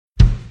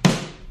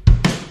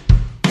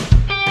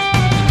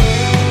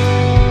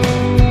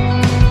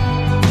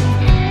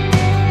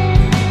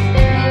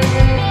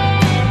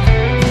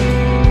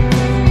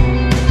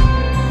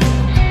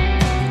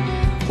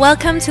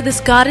Welcome to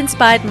this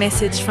God-inspired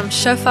message from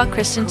Shofar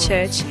Christian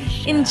Church.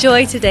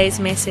 Enjoy today's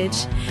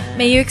message.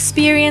 May you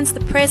experience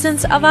the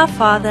presence of our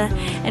Father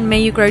and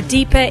may you grow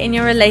deeper in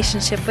your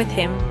relationship with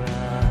Him.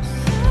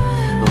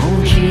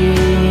 Oh, Jesus,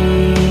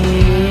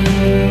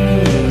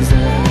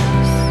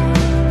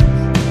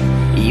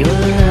 your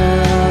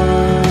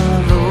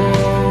love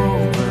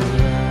over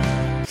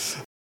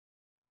us.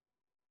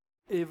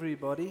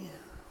 Everybody,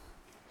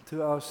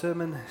 to our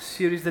sermon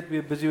series that we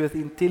are busy with,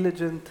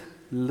 Intelligent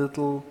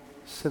Little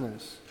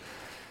Sinners.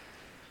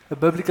 A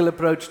biblical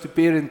approach to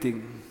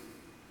parenting.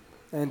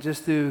 And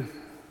just to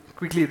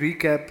quickly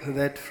recap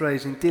that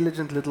phrase,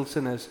 intelligent little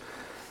sinners.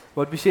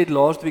 What we said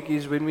last week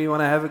is when we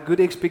want to have a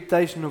good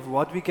expectation of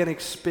what we can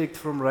expect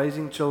from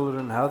raising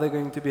children, how they're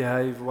going to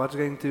behave, what's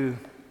going to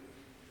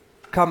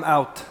come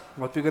out,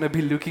 what we're going to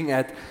be looking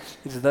at,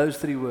 it's those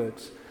three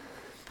words.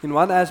 In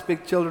one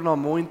aspect, children are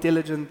more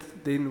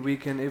intelligent than we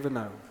can ever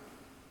know.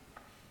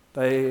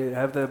 They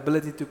have the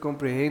ability to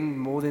comprehend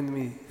more than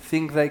we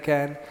think they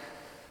can,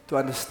 to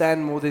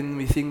understand more than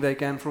we think they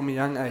can from a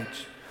young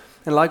age.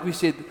 And like we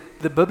said,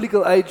 the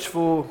biblical age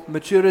for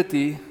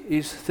maturity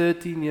is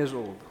 13 years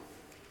old.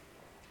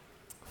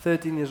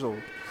 13 years old.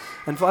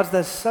 And for us,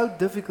 that's so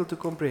difficult to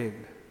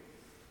comprehend.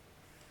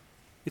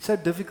 It's so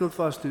difficult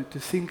for us to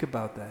think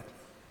about that.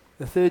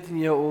 A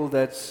 13-year-old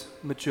that's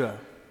mature,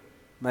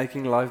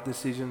 making life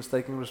decisions,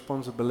 taking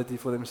responsibility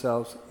for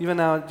themselves. Even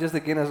now, just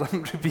again as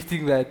I'm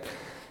repeating that,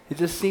 it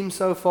just seems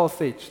so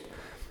far-fetched.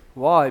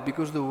 Why?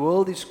 Because the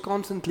world is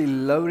constantly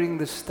lowering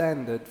the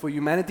standard for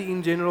humanity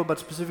in general, but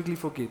specifically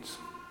for kids.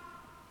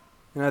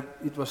 You know,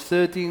 it was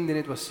 13, then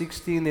it was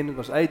 16, then it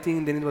was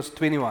 18, then it was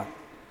 21.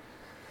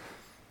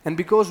 And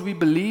because we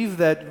believe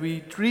that, we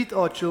treat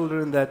our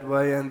children that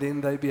way and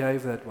then they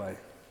behave that way.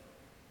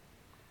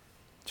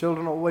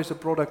 Children are always a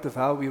product of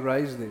how we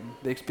raise them,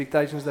 the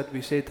expectations that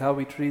we set, how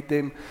we treat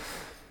them,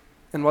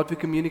 and what we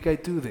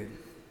communicate to them.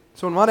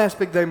 So in one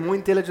aspect, they're more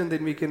intelligent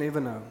than we can ever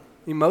know,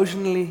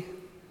 emotionally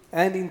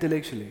and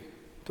intellectually,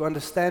 to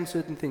understand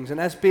certain things. And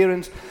as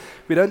parents,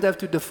 we don't have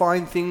to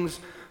define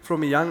things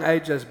from a young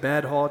age as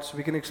bad hearts.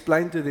 We can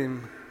explain to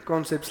them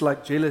concepts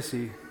like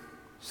jealousy,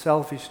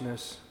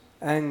 selfishness,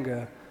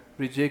 anger,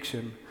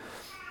 rejection.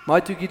 My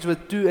two kids were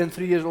 2 and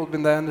 3 years old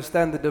when they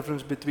understand the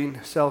difference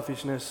between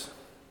selfishness,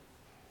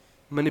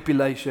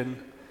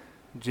 manipulation,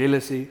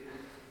 jealousy.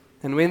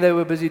 And when they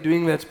were busy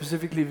doing that,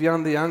 specifically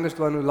Wiehan, the youngest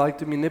one who liked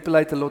to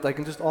manipulate a lot, I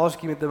can just ask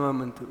him at the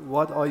moment,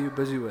 what are you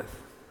busy with?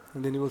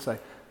 And then he will say,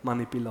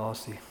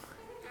 manipulatie.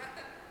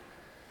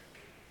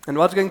 And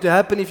what's going to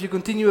happen if you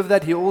continue with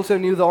that? He also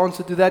knew the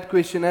answer to that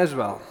question as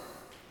well.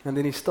 And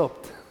then he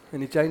stopped,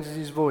 and he changes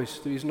his voice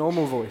to his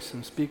normal voice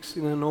and speaks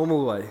in a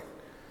normal way.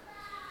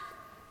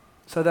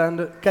 So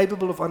they're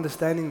capable of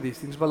understanding these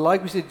things. But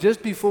like we said,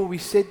 just before we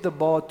set the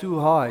bar too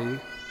high,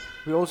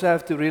 we also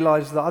have to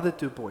realize the other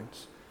 2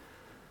 points.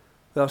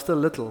 They are still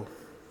little,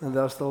 and they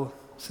are still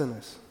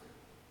sinners.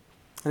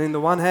 And in the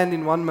one hand,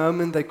 in one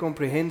moment, they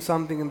comprehend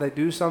something and they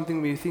do something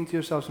where you think to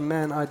yourselves,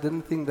 man, I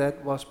didn't think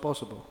that was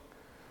possible.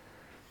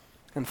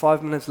 And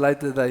 5 minutes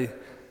later, they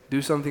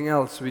do something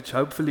else, which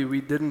hopefully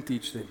we didn't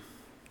teach them.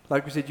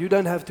 Like we said, you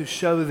don't have to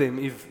show them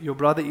if your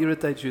brother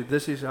irritates you,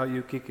 this is how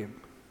you kick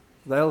him.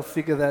 They'll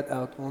figure that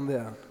out on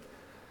their own.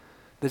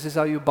 This is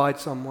how you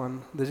bite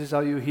someone. This is how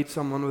you hit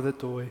someone with a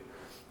toy.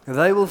 And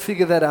they will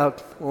figure that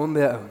out on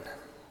their own.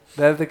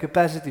 They have the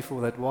capacity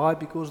for that. Why?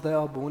 Because they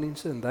are born in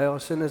sin. They are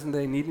sinners and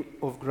they need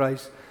of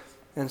grace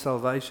and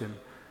salvation,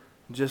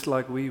 just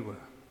like we were.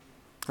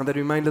 And they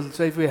remain little.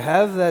 So if we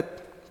have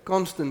that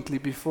constantly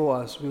before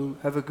us, we'll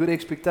have a good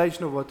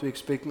expectation of what to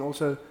expect and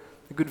also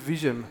a good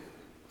vision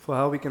for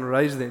how we can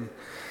raise them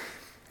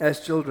as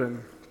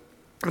children.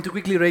 And to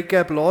quickly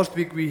recap, last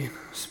week we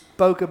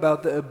spoke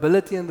about the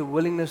ability and the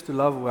willingness to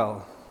love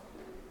well.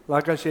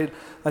 Like I said,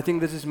 I think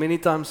this is many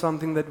times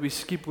something that we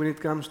skip when it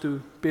comes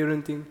to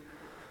parenting.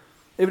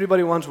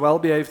 Everybody wants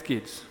well-behaved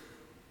kids.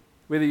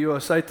 Whether you are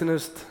a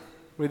Satanist,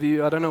 whether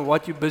you, I don't know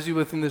what you're busy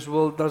with in this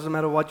world, doesn't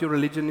matter what your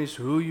religion is,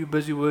 who you're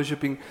busy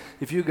worshiping.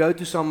 If you go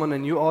to someone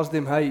and you ask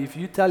them, hey, if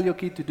you tell your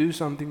kid to do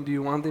something, do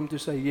you want them to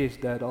say, yes,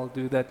 Dad, I'll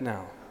do that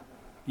now?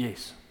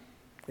 Yes.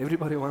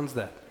 Everybody wants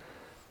that.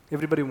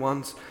 Everybody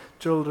wants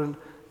children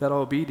that are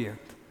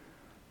obedient.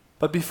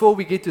 But before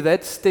we get to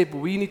that step,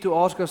 we need to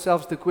ask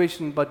ourselves the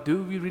question, but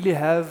do we really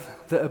have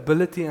the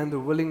ability and the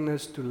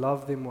willingness to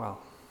love them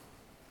well?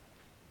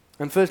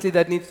 And firstly,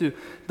 that needs to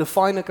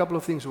define a couple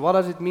of things. What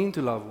does it mean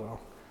to love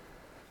well?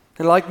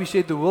 And like we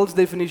said, the world's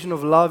definition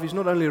of love is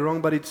not only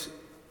wrong, but it's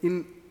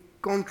in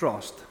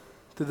contrast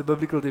to the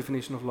biblical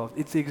definition of love.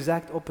 It's the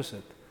exact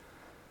opposite.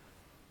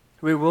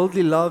 Where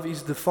worldly love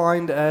is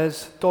defined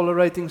as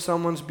tolerating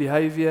someone's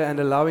behavior and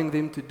allowing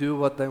them to do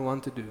what they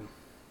want to do.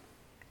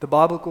 The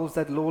Bible calls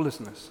that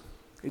lawlessness.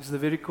 It's the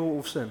very core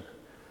of sin.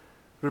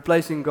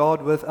 Replacing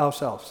God with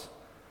ourselves.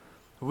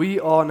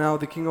 We are now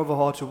the king of our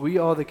hearts, we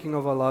are the king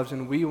of our lives,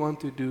 and we want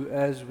to do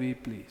as we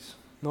please,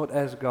 not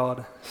as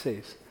God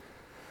says.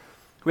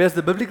 Whereas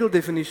the biblical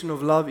definition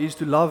of love is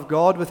to love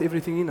God with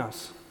everything in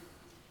us.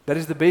 That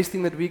is the best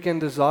thing that we can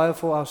desire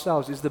for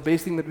ourselves. It's the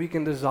best thing that we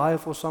can desire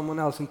for someone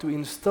else. And to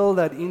instill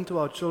that into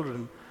our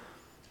children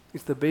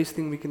is the best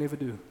thing we can ever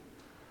do.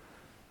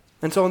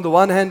 And so on the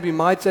one hand, we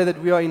might say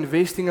that we are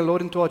investing a lot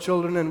into our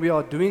children and we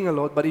are doing a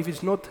lot, but if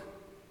it's not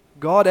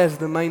God as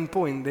the main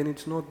point, then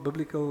it's not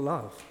biblical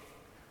love.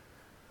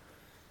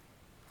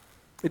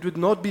 It would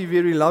not be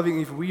very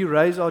loving if we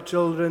raise our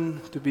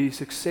children to be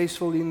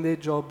successful in their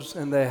jobs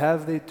and they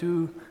have their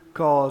 2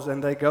 cars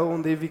and they go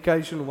on their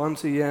vacation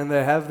once a year and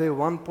they have their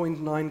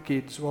 1.9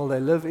 kids while they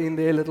live in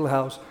their little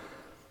house,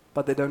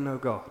 but they don't know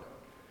God.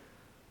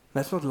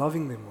 That's not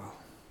loving them well.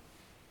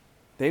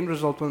 The end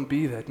result won't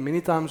be that. Many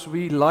times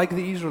we, like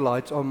the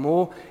Israelites, are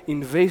more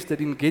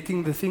invested in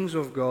getting the things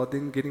of God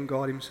than getting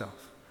God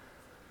Himself.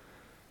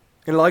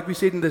 And like we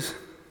said in this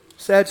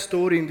sad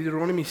story in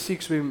Deuteronomy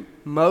 6 where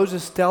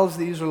Moses tells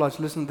the Israelites,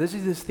 listen, this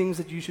is the things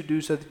that you should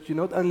do so that you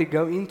not only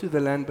go into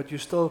the land, but you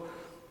still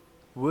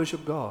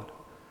worship God.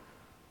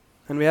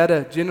 And we had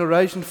a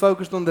generation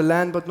focused on the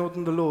land but not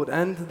on the Lord.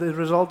 And the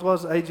result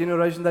was a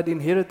generation that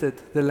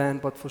inherited the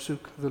land but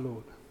forsook the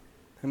Lord.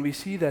 And we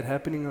see that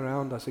happening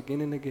around us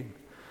again and again.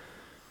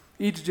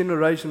 Each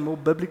generation more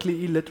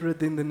biblically illiterate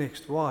than the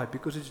next. Why?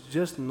 Because it's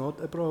just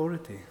not a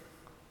priority.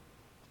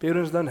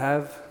 Parents don't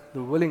have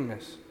the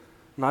willingness,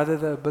 neither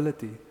the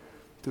ability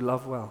to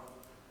love well.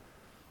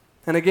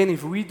 And again,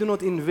 if we do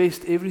not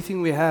invest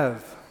everything we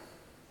have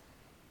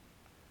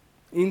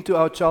into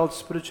our child's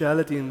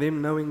spirituality and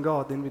them knowing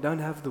God, then we don't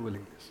have the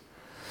willingness.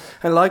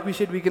 And like we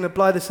said, we can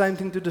apply the same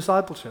thing to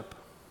discipleship.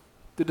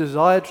 To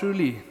desire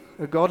truly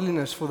a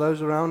godliness for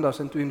those around us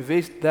and to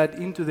invest that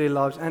into their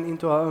lives and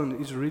into our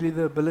own is really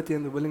the ability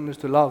and the willingness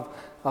to love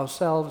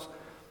ourselves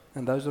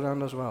and those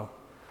around us well.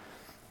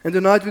 And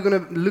tonight we're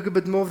going to look a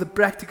bit more of the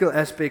practical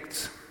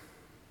aspects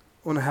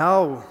on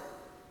how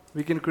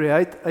we can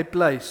create a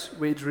place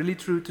where it's really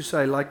true to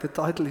say, like the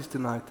title is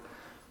tonight,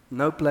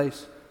 no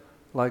place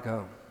like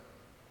home.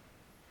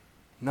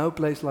 No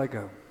place like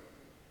home.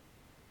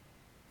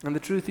 And the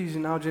truth is,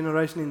 in our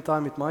generation in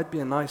time, it might be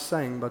a nice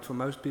saying, but for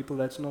most people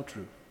that's not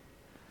true.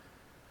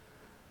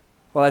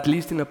 Well, at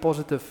least in a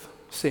positive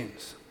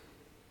sense.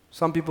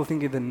 Some people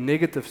think in the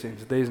negative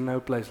sense, there is no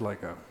place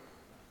like home.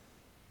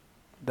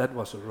 That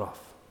was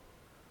rough.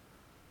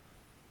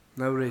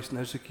 No rest,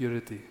 no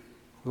security,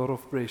 a lot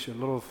of pressure, a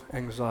lot of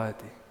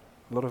anxiety,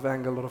 a lot of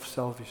anger, a lot of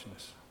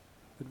selfishness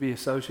that we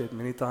associate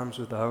many times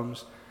with the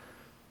homes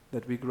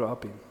that we grew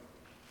up in.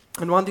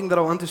 And one thing that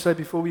I want to say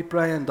before we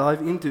pray and dive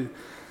into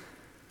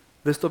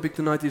this topic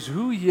tonight is,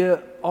 who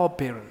here are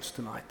parents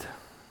tonight?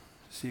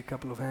 See a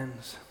couple of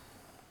hands.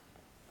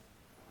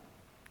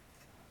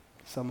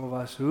 Some of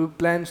us. Who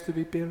plans to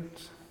be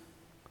parents?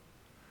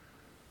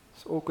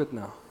 It's awkward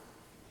now.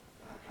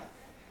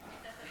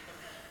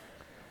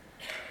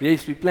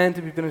 Yes, we plan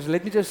to be parents.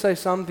 Let me just say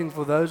something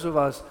for those of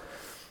us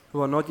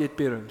who are not yet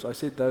parents. I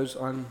said those,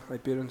 I'm a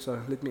parent,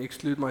 so let me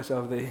exclude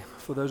myself there.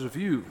 For those of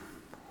you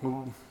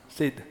who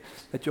said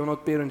that you're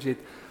not parents yet,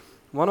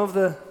 one of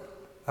the,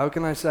 how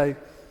can I say,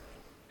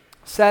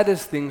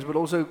 saddest things, but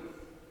also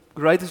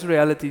greatest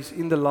realities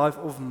in the life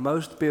of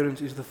most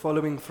parents is the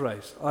following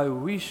phrase: I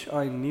wish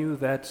I knew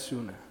that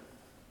sooner.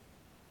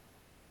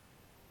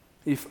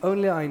 If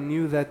only I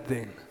knew that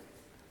then.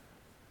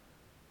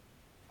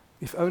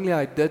 If only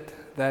I did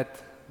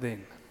that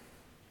then.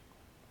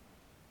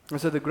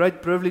 And so the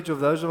great privilege of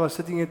those of us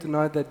sitting here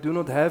tonight that do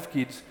not have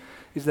kids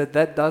is that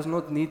that does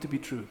not need to be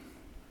true.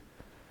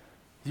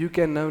 You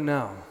can know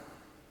now.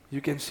 You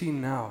can see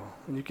now.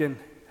 And you can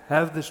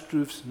have these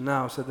truths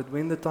now so that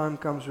when the time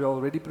comes, we're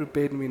already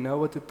prepared and we know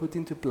what to put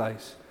into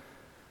place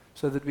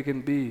so that we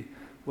can be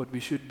what we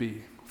should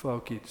be for our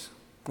kids.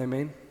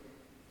 Amen?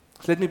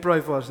 So let me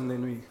pray for us and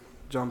then we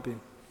jump in.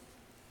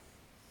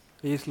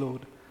 Yes,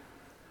 Lord.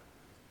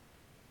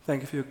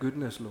 Thank you for your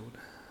goodness, Lord.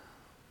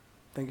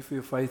 Thank you for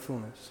your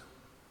faithfulness.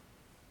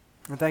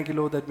 And thank you,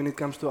 Lord, that when it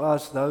comes to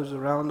us, those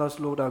around us,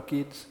 Lord, our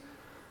kids,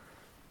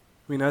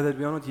 we know that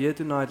we are not here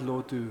tonight,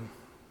 Lord, to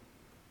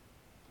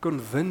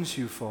convince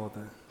you,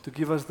 Father, to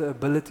give us the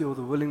ability or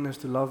the willingness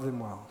to love them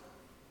well.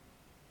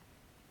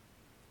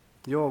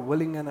 You are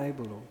willing and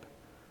able, Lord,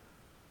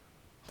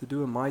 to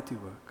do a mighty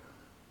work.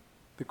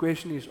 The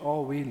question is,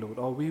 are we, Lord?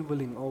 Are we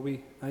willing? Are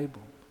we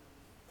able?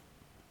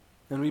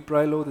 And we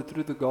pray, Lord, that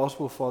through the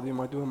gospel, Father, you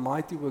might do a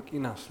mighty work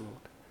in us, Lord.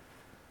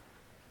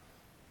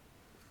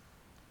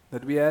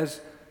 That we,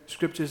 as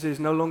Scripture says,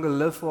 no longer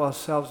live for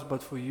ourselves,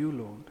 but for you,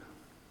 Lord,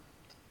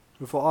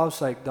 who for our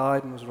sake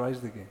died and was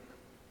raised again.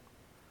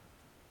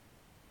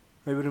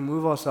 May we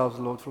remove ourselves,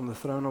 Lord, from the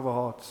throne of our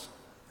hearts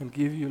and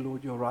give you,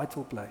 Lord, your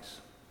rightful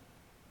place.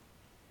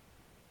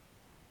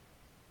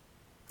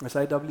 As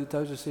A.W.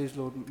 Tozer says,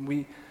 Lord,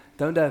 we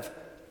don't have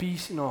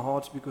peace in our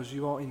hearts because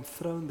you are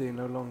enthroned there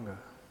no longer.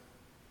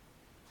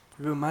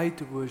 We were made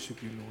to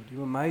worship you, Lord. You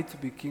were made to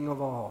be King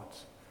of our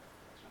hearts.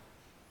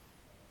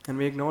 And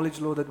we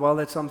acknowledge, Lord, that while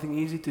that's something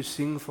easy to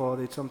sing,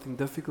 Father, it's something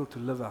difficult to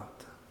live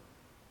out.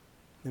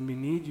 And we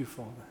need you,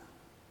 Father,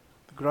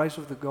 the grace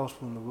of the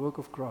gospel and the work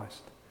of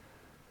Christ,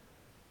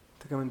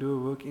 to come and do a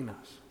work in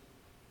us.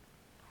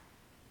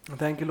 And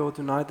thank you, Lord,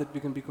 tonight that we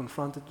can be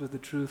confronted with the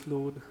truth,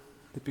 Lord,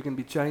 that we can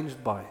be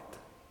changed by it.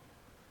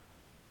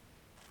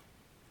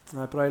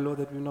 And I pray, Lord,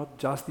 that we not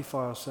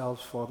justify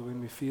ourselves, Father, when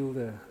we feel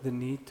the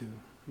need to,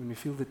 when we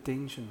feel the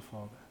tension,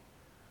 Father.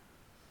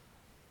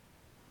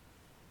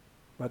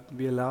 But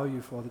we allow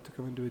you, Father, to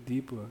come and do a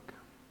deep work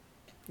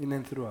in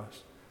and through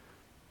us.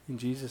 In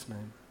Jesus'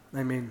 name,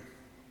 amen.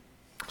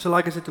 So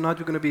like I said, tonight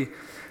we're going to be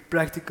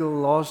practical.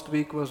 Last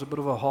week was a bit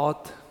of a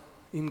heart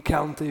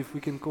encounter, if we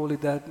can call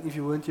it that. If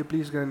you weren't here,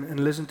 please go and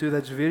listen to that.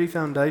 It's very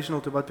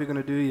foundational to what we're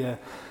going to do here.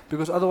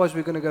 Because otherwise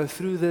we're going to go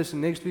through this,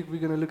 and next week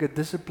we're going to look at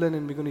discipline,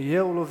 and we're going to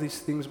hear all of these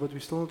things, but we're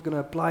still not going to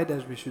apply it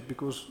as we should,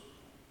 because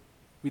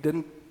we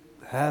didn't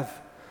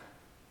have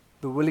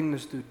the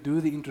willingness to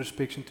do the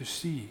introspection to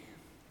see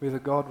whether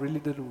God really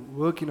did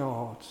work in our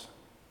hearts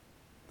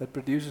that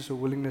produces a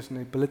willingness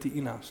and ability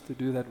in us to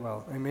do that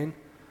well. Amen?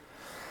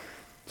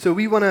 So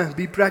we want to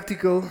be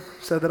practical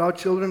so that our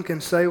children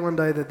can say one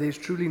day that there's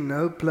truly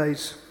no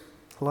place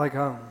like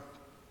home.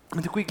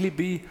 And to quickly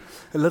be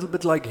a little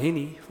bit like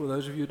Henny. For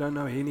those of you who don't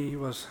know Henny, he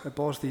was a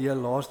pastor here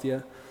last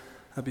year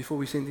before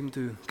we sent him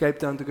to Cape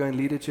Town to go and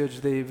lead a church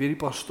there. Very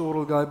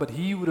pastoral guy, but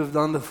he would have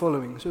done the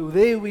following. So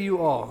there where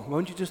you are,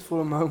 won't you just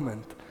for a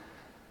moment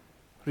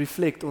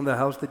reflect on the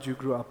house that you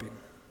grew up in?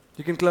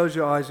 You can close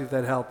your eyes if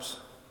that helps.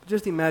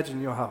 Just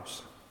imagine your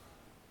house,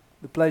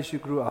 the place you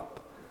grew up.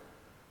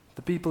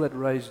 The people that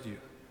raised you.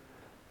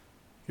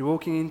 You're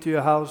walking into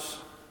your house,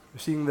 you're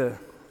seeing the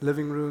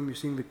living room, you're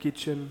seeing the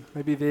kitchen,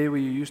 maybe there where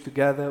you used to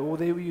gather, or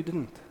there where you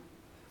didn't.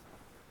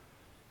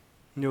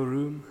 In your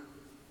room.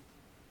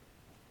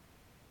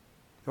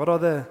 What are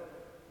the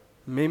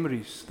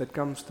memories that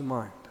comes to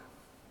mind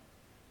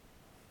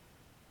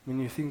when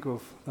you think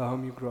of the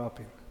home you grew up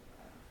in?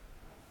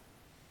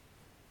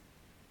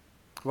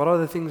 What are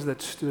the things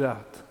that stood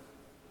out?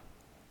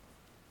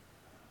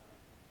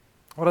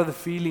 What are the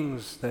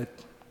feelings that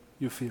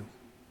you feel?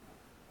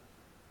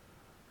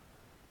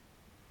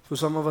 For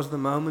some of us, the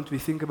moment we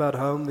think about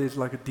home, there's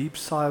like a deep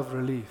sigh of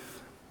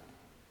relief.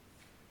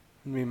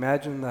 And we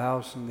imagine the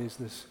house and there's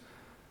this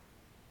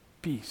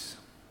peace,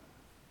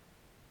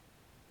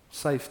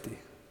 safety,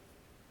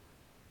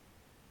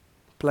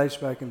 place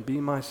where I can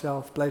be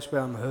myself, place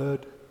where I'm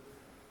heard,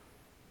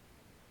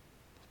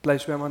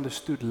 place where I'm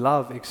understood,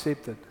 loved,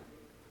 accepted,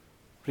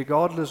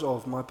 regardless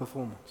of my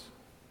performance.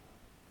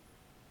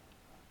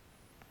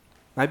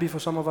 Maybe for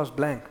some of us,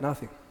 blank,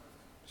 nothing.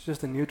 It's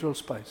just a neutral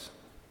space.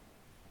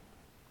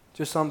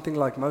 Just something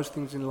like most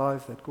things in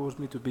life that caused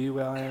me to be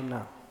where I am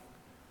now.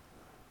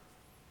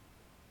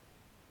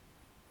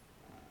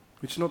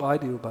 Which is not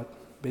ideal,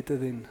 but better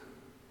than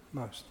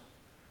most.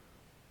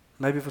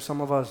 Maybe for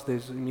some of us,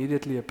 there's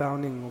immediately a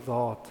pounding of the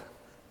heart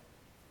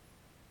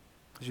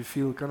as you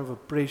feel kind of a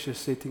pressure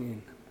setting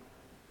in.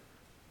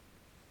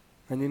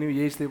 And you know,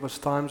 yes, there was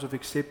times of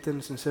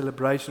acceptance and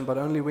celebration, but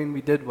only when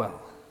we did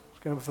well.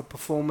 Kind of a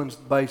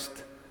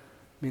performance-based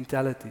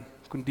mentality,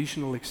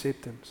 conditional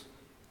acceptance.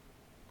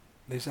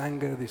 There's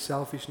anger, there's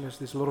selfishness,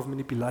 there's a lot of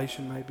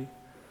manipulation maybe.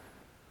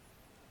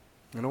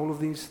 And all of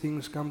these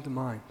things come to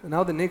mind. And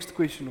now the next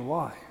question,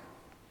 why?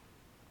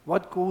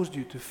 What caused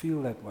you to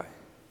feel that way?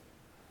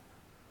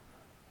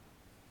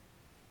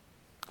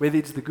 Whether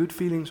it's the good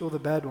feelings or the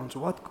bad ones,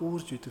 what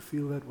caused you to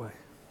feel that way?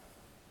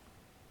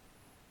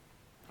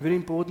 Very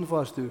important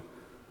for us to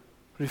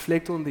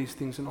reflect on these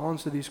things and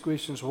answer these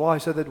questions. Why?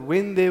 So that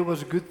when there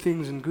was good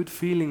things and good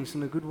feelings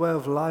and a good way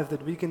of life,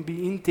 that we can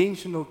be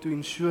intentional to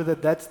ensure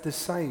that that's the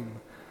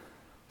same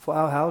for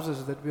our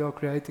houses that we are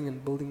creating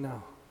and building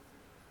now.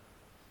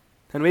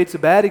 And where it's a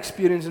bad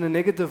experience and a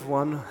negative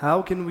one,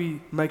 how can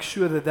we make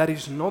sure that that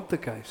is not the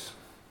case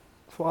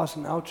for us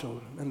and our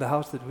children and the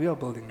house that we are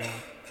building now?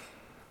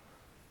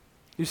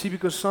 You see,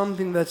 because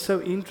something that's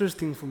so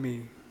interesting for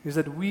me is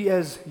that we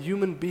as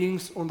human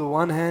beings, on the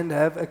one hand,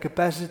 have a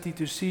capacity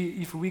to see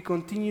if we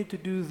continue to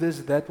do this,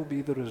 that will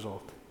be the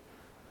result.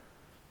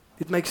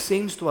 It makes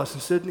sense to us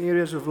in certain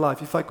areas of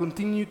life. If I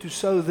continue to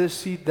sow this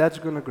seed, that's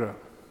going to grow.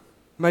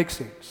 Makes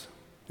sense.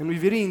 And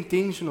we're very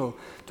intentional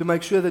to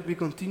make sure that we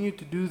continue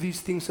to do these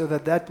things so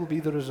that that will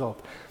be the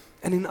result.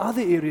 And in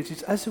other areas,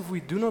 it's as if we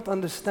do not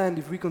understand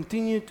if we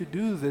continue to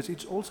do this,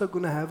 it's also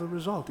going to have a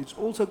result. It's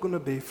also going to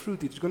bear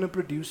fruit. It's going to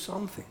produce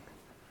something.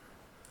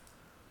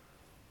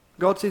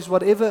 God says,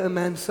 whatever a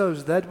man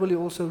sows, that will he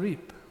also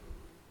reap.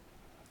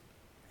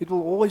 It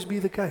will always be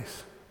the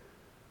case.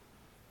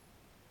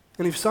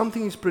 And if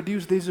something is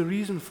produced, there's a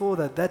reason for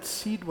that. That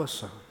seed was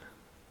sown.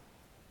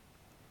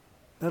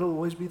 That will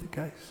always be the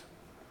case.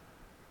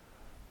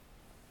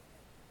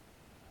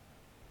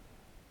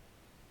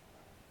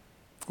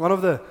 One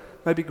of the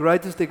maybe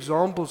greatest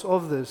examples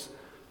of this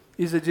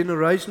is a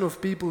generation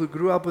of people who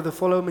grew up with a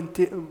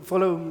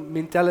follow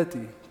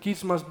mentality.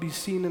 Kids must be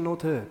seen and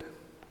not heard.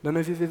 Don't know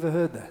if you've ever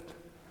heard that.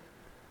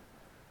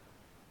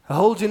 A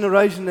whole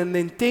generation, and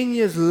then 10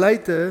 years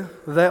later,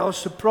 they are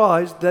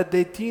surprised that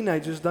their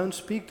teenagers don't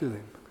speak to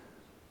them.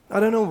 I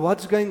don't know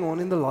what's going on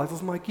in the life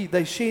of my kid.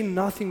 They share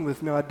nothing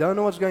with me. I don't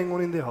know what's going on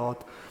in their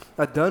heart.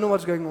 I don't know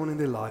what's going on in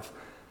their life.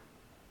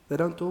 They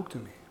don't talk to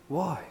me.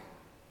 Why?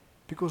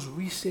 Because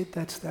we set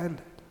that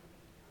standard.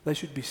 They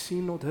should be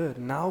seen, not heard.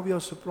 Now we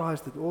are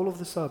surprised that all of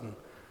a sudden,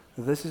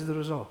 this is the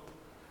result.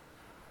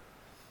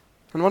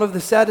 And one of the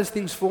saddest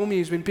things for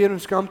me is when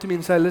parents come to me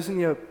and say, listen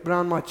here,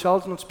 Brown, my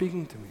child's not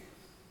speaking to me.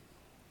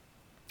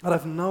 I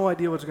have no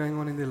idea what's going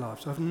on in their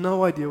lives. I have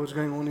no idea what's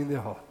going on in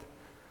their heart.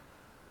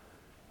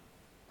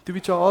 To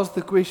which I ask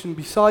the question,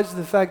 besides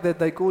the fact that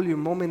they call you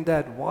mom and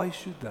dad, why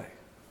should they?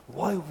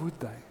 Why would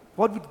they?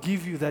 What would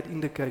give you that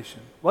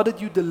indication? What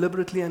did you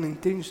deliberately and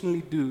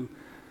intentionally do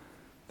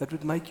that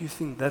would make you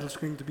think that is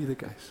going to be the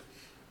case?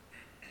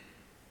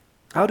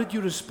 How did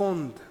you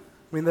respond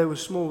when they were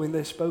small, when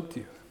they spoke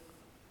to you?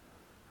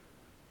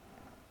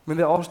 When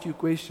they asked you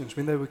questions,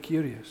 when they were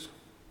curious?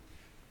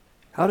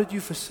 How did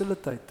you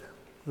facilitate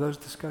those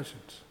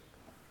discussions?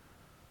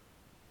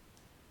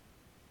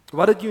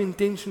 What did you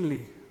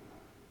intentionally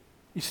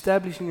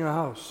establish in your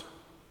house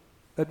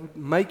that would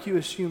make you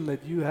assume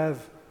that you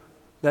have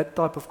that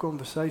type of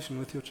conversation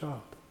with your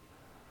child?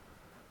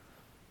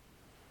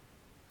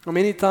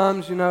 Many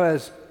times,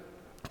 as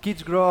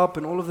kids grow up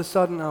and all of a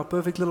sudden our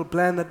perfect little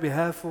plan that we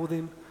have for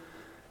them,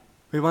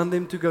 we want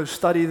them to go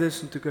study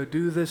this and to go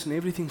do this, and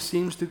everything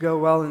seems to go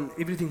well and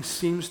everything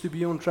seems to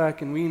be on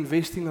track, and we're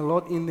investing a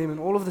lot in them, and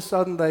all of a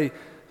sudden they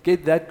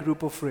get that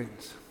group of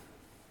friends,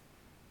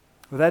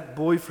 or that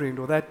boyfriend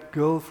or that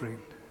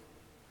girlfriend.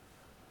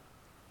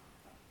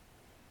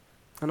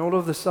 And all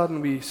of a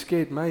sudden we're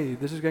scared,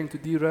 this is going to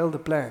derail the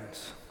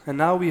plans. And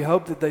now we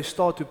hope that they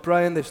start to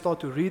pray and they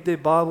start to read their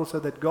Bible so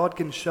that God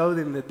can show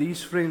them that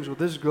these friends or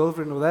this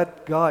girlfriend or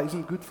that guy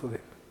isn't good for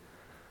them.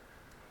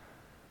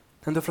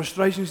 And the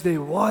frustration is there.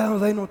 Why are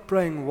they not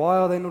praying? Why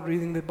are they not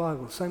reading their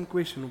Bible? Same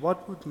question.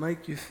 What would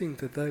make you think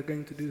that they're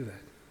going to do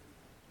that?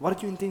 What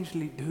did you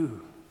intentionally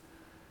do?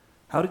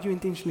 How did you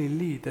intentionally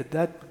lead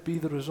that would be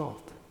the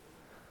result?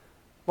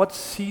 What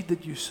seed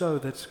did you sow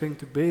that's going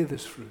to bear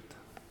this fruit?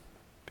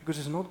 Because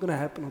it's not going to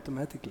happen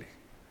automatically.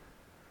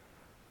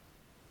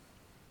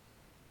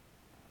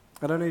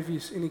 I don't know if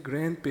there's any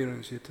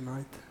grandparents here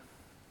tonight.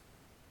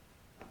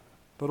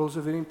 But also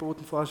very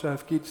important for us who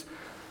have kids,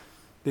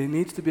 there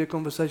needs to be a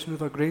conversation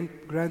with our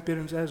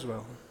grandparents as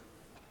well.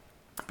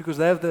 Because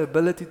they have the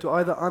ability to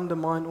either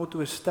undermine or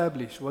to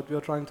establish what we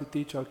are trying to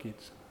teach our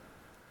kids.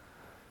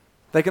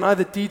 They can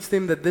either teach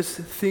them that this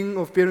thing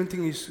of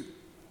parenting is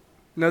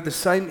the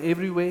same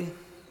everywhere,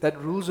 that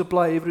rules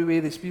apply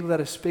everywhere, there's people that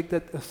respect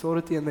that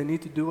authority and they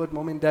need to do what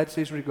mom and dad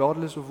says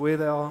regardless of where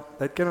they are.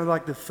 That kind of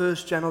like the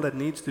first channel that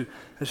needs to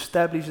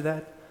establish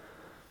that.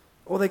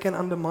 Or they can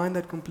undermine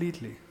that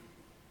completely.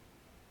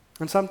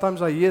 And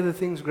sometimes I hear the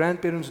things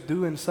grandparents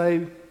do and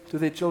say to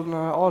their children,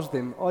 and I ask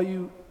them, are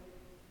you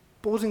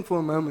pausing for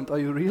a moment, are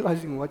you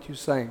realizing what you're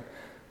saying,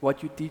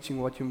 what you're teaching,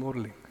 what you're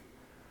modeling?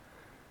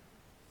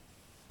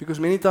 Because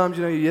many times,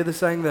 you hear the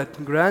saying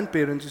that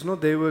grandparents, it's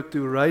not their work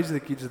to raise the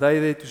kids, they're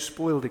there to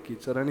spoil the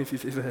kids. I don't know if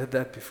you've ever heard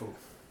that before.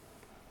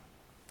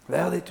 They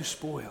are there to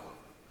spoil.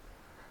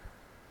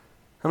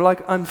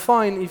 I'm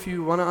fine if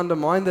you want to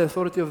undermine the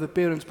authority of the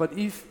parents, but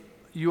if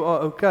you are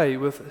okay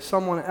with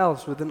someone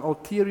else with an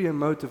ulterior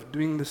motive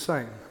doing the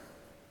same,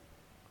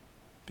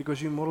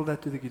 because you model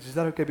that to the kids, is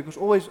that okay? Because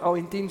always our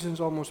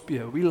intentions are most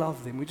pure. We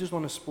love them. We just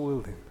want to spoil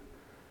them.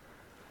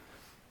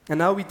 And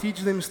now we teach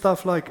them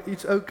stuff like,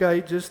 it's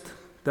okay, just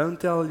don't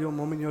tell your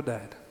mom and your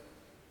dad.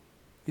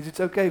 It's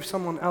okay if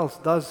someone else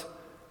does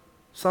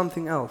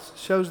something else,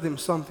 shows them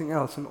something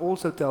else, and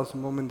also tells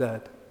mom and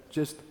dad,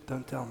 just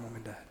don't tell mom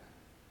and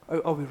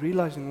dad. Are we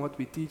realizing what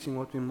we're teaching,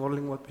 what we're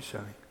modeling, what we're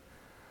showing?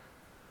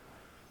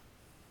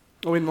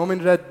 Or when mom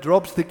and dad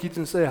drops the kids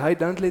and say, hey,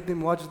 don't let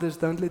them watch this,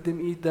 don't let them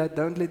eat that,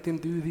 don't let them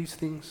do these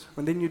things.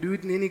 And then you do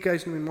it in any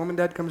case, and when mom and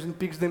dad comes and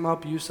picks them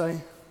up, you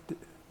say,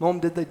 Mom,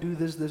 did they do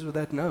this or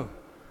that? No,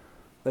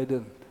 they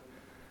didn't.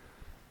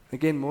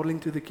 Again, modeling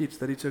to the kids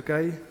that it's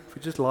okay. If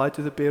we just lie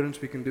to the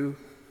parents, we can do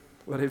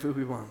whatever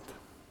we want.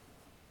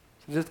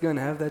 So just go and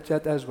have that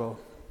chat as well.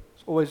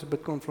 It's always a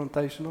bit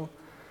confrontational,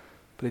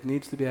 but it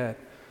needs to be had.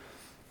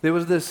 There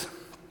was this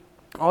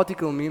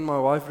article me and my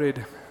wife read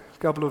a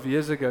couple of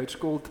years ago. It's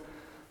called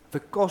The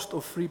Cost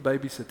of Free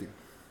Babysitting.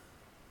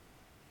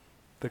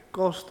 The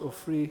cost of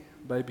free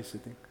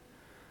babysitting.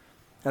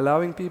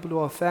 Allowing people who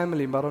are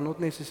family but are not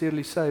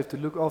necessarily safe to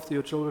look after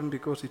your children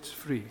because it's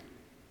free.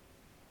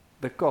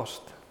 The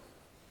cost.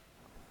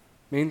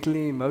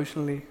 Mentally,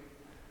 emotionally,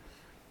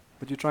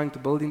 what you're trying to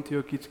build into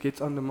your kids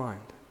gets undermined.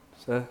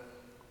 It's a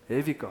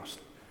heavy cost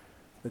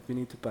that we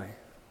need to pay.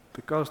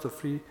 The cost of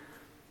free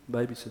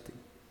babysitting.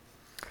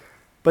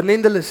 But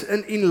nonetheless,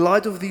 in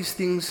light of these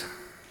things,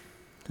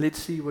 let's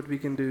see what we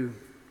can do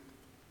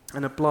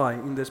and apply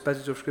in this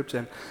passage of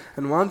Scripture.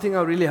 And one thing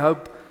I really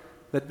hope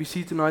that we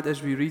see tonight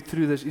as we read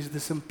through this is the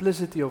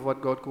simplicity of what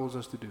God calls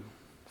us to do.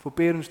 For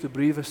parents to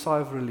breathe a sigh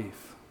of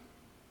relief.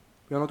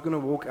 We are not going to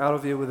walk out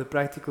of here with the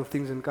practical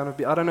things and kind of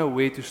be, I don't know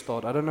where to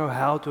start. I don't know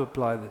how to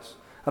apply this.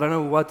 I don't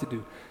know what to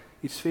do.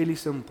 It's fairly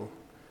simple.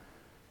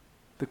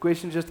 The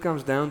question just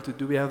comes down to,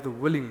 do we have the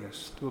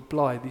willingness to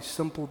apply these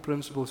simple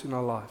principles in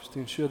our lives to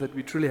ensure that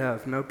we truly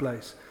have no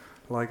place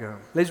like home?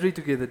 Let's read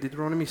together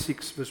Deuteronomy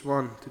 6, verse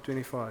 1 to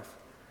 25.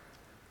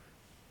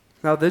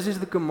 Now this is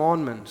the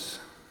commandments,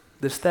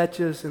 the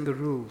statutes and the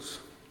rules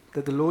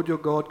that the Lord your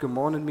God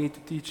commanded me to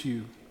teach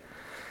you,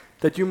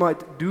 that you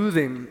might do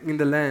them in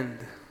the land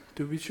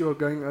to which you are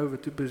going over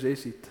to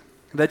possess it,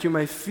 that you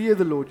may fear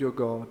the Lord your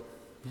God,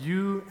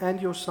 you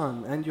and your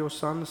son and your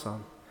son's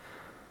son,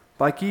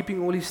 by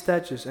keeping all his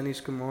statutes and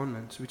his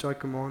commandments, which I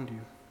command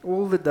you,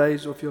 all the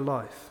days of your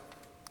life,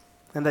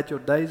 and that your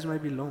days may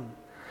be long.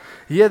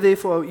 Hear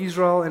therefore, O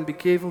Israel, and be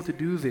careful to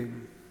do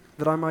them,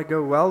 that I might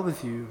go well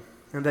with you,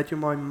 and that you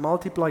might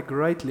multiply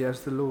greatly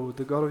as the Lord,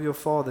 the God of your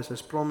fathers,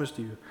 has promised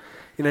you,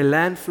 in a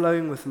land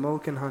flowing with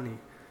milk and honey.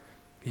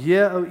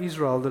 Hear, O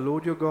Israel, the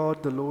Lord your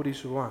God, the Lord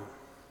is one.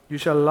 You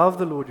shall love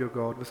the Lord your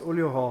God with all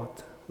your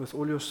heart, with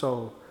all your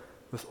soul,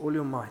 with all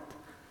your might.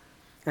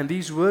 And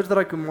these words that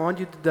I command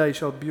you today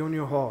shall be on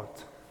your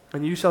heart,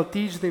 and you shall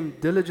teach them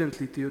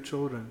diligently to your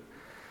children.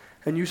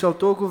 And you shall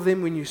talk of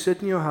them when you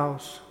sit in your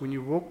house, when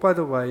you walk by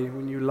the way,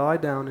 when you lie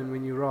down, and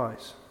when you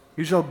rise.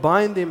 You shall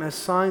bind them as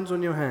signs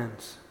on your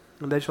hands,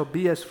 and they shall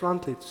be as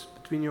frontlets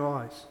between your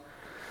eyes.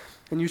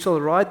 And you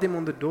shall write them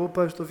on the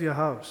doorpost of your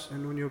house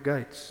and on your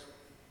gates.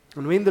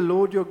 And when the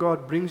Lord your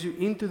God brings you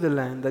into the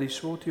land that he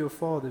swore to your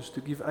fathers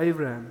to give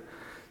Abraham,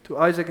 to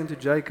Isaac and to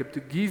Jacob, to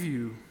give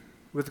you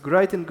with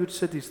great and good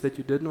cities that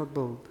you did not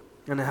build,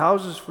 and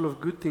houses full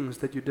of good things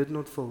that you did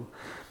not fill,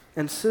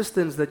 and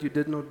cisterns that you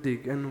did not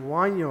dig, and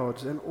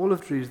vineyards and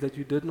olive trees that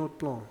you did not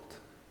plant.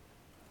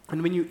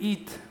 And when you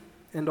eat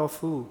and are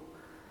full,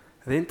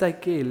 then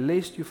take care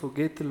lest you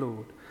forget the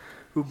Lord,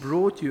 who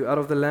brought you out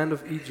of the land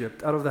of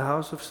Egypt, out of the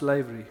house of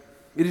slavery.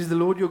 It is the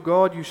Lord your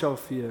God you shall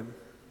fear.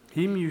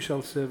 Him you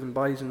shall serve, and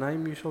by his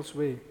name you shall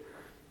swear.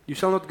 You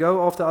shall not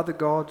go after other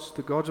gods,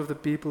 the gods of the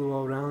people who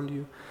are around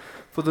you.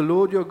 For the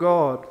Lord your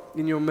God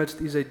in your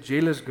midst is a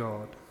jealous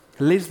God,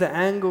 lest the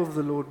anger of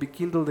the Lord be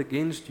kindled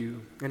against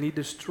you, and he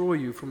destroy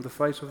you from the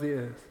face of the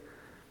earth.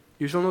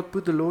 You shall not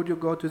put the Lord your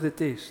God to the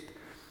test,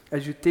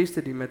 as you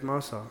tested him at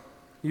Massah.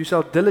 You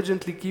shall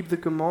diligently keep the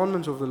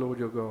commandments of the Lord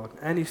your God,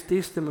 and his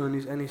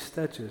testimonies and his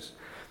statutes,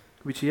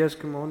 which he has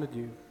commanded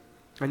you.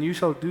 And you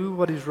shall do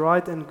what is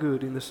right and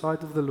good in the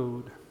sight of the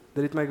Lord,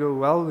 that it may go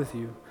well with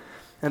you,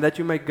 and that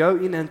you may go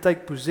in and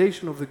take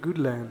possession of the good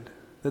land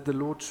that the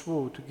Lord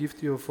swore to give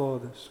to your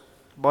fathers,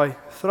 by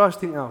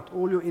thrusting out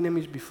all your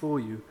enemies before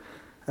you,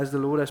 as the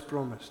Lord has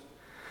promised.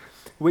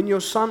 When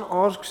your son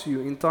asks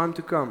you in time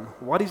to come,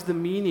 what is the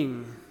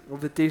meaning of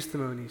the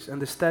testimonies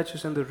and the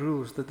statutes and the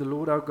rules that the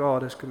Lord our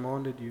God has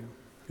commanded you,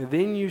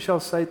 then you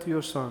shall say to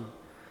your son,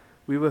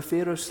 we were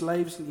Pharaoh's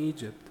slaves in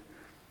Egypt,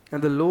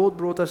 and the Lord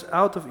brought us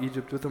out of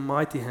Egypt with a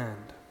mighty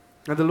hand.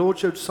 And the Lord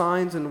showed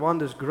signs and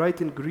wonders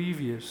great and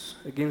grievous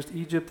against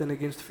Egypt and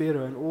against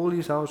Pharaoh and all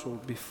his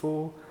household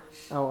before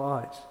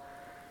our eyes.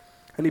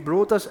 And he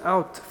brought us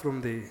out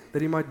from there,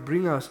 that he might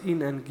bring us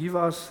in and give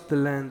us the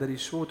land that he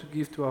swore to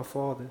give to our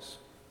fathers.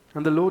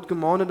 And the Lord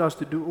commanded us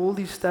to do all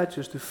these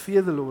statutes, to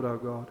fear the Lord our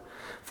God,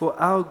 for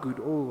our good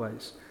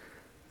always,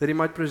 that he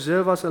might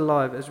preserve us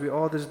alive as we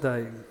are this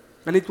day.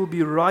 And it will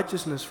be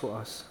righteousness for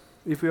us,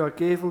 if we are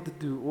careful to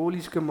do all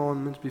his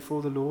commandments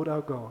before the Lord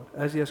our God,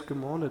 as he has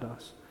commanded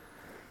us.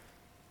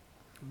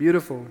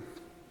 Beautiful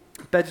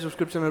passage of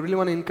scripture, and I really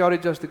want to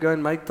encourage us to go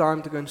and make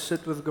time to go and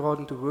sit with God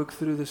and to work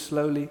through this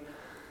slowly,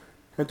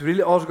 and to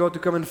really ask God to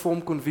come and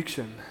form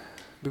conviction.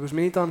 Because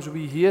many times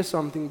we hear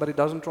something, but it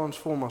doesn't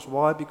transform us.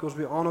 Why? Because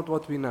we are not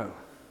what we know.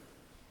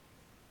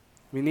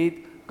 We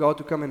need God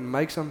to come and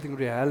make something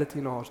reality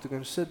in our hearts, to go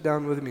and sit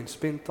down with him and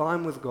spend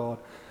time with God,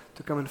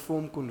 to come and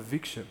form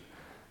conviction,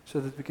 so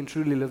that we can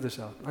truly live this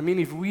out. I mean,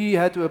 if we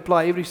had to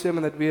apply every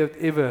sermon that we have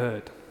ever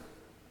heard,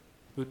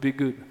 it would be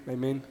good.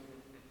 Amen.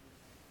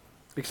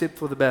 Except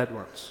for the bad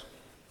ones.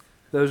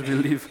 Those we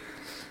leave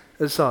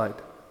aside.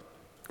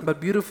 But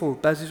beautiful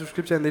passage of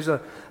scripture, and there's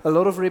a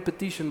lot of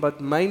repetition,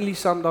 but mainly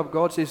summed up,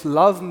 God says,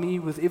 love me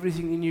with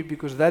everything in you,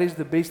 because that is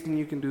the best thing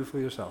you can do for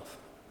yourself.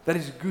 That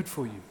is good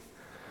for you.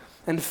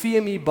 And fear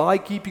me by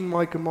keeping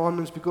my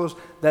commandments, because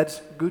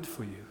that's good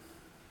for you.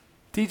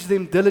 Teach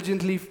them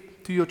diligently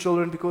to your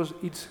children, because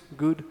it's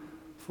good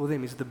for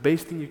them. It's the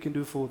best thing you can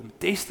do for them.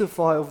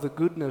 Testify of the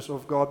goodness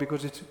of God,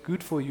 because it's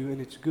good for you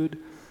and it's good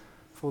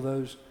for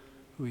those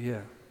who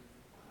hear.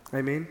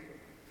 Amen.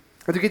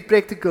 And to get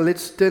practical,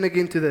 let's turn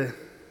again to the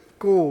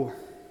core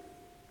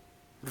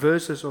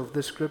verses of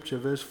this scripture,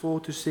 verse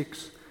 4 to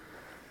 6.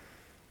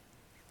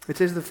 It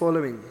says the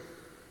following.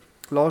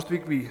 Last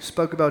week we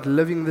spoke about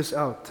living this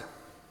out,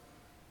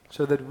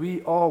 so that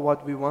we are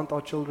what we want our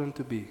children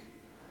to be.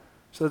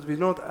 So that we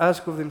not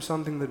ask of them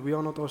something that we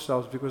are not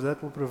ourselves, because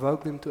that will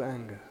provoke them to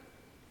anger.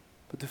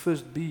 But to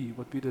first be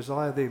what we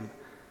desire them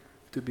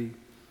to be.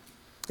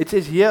 It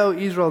says, hear, O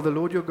Israel, the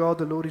Lord your God,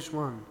 the Lord is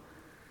one.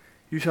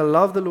 You shall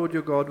love the Lord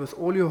your God with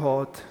all your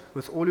heart,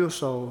 with all your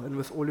soul, and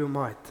with all your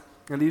might.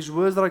 And these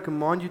words that I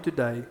command you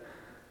today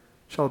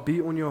shall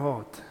be on your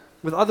heart.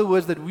 With other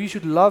words, that we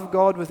should love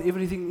God with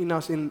everything in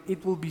us, and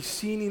it will be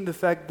seen in the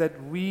fact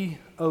that we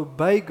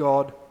obey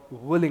God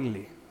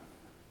willingly.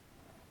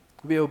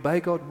 We obey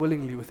God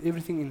willingly with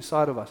everything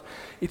inside of us.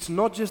 It's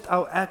not just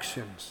our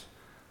actions.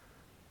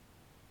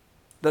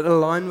 that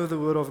align with the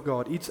Word of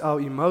God. It's our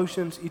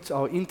emotions, it's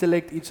our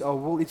intellect, it's our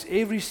will, it's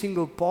every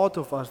single part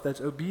of us that's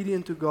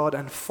obedient to God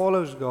and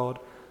follows God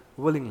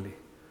willingly.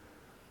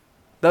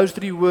 Those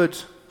three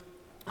words,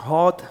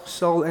 heart,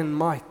 soul, and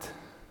might,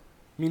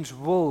 means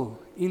will,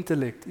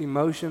 intellect,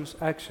 emotions,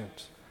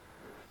 actions.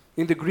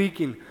 In the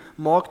Greek, in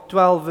Mark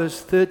 12,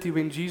 verse 30,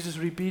 when Jesus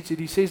repeats it,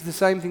 he says the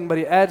same thing, but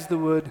he adds the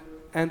word,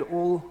 and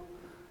all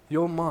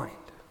your mind.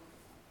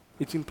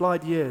 It's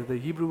implied here. The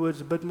Hebrew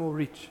word's a bit more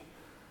rich.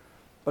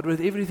 But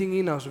with everything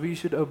in us, we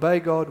should obey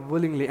God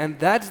willingly. And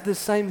that's the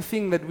same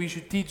thing that we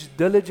should teach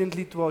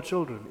diligently to our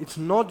children. It's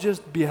not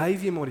just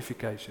behavior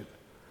modification.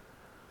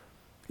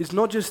 It's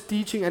not just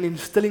teaching and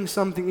instilling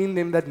something in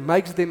them that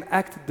makes them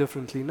act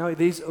differently. No,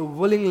 there's a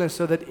willingness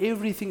so that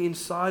everything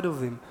inside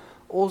of them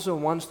also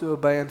wants to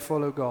obey and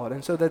follow God.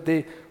 And so that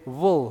their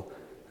will,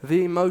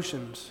 their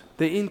emotions,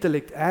 their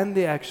intellect, and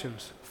their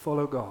actions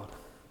follow God.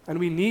 And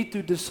we need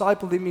to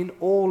disciple them in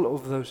all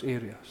of those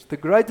areas. The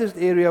greatest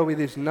area where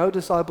there's no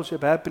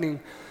discipleship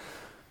happening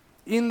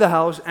in the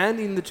house and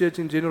in the church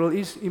in general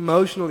is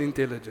emotional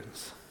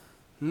intelligence.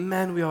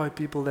 Man, we are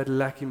people that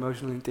lack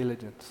emotional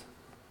intelligence.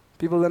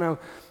 People don't know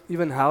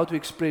even how to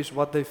express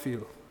what they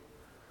feel.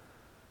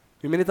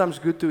 We're many times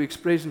good to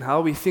express in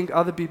how we think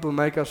other people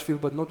make us feel,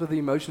 but not with the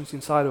emotions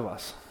inside of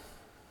us.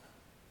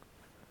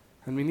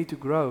 And we need to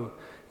grow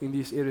in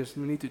these areas.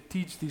 We need to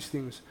teach these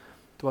things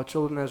to our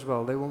children as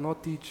well. They will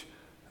not teach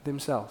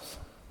themselves.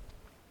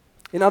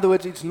 In other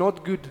words, it's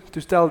not good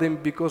to tell them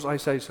because I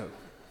say so.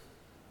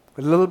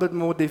 A little bit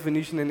more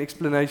definition and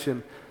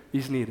explanation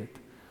is needed.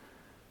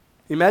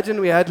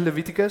 Imagine we had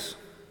Leviticus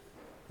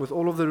with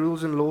all of the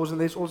rules and laws, and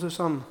there's also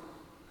some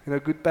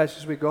good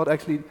passages where God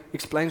actually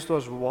explains to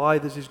us why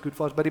this is good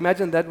for us. But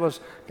imagine that was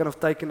kind of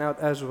taken out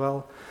as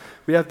well.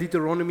 We have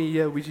Deuteronomy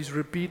here, which is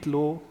repeat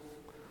law.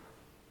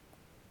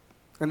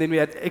 And then we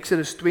had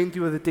Exodus 20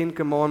 with the 10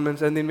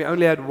 Commandments, and then we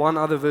only had one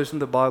other verse in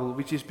the Bible,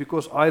 which is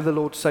because I, the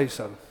Lord, say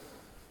so.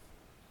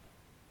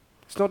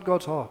 It's not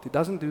God's heart. He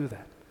doesn't do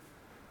that.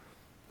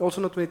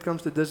 Also not when it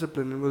comes to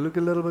discipline, and we'll look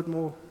a little bit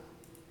more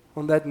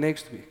on that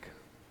next week.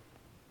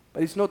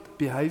 But it's not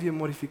behavior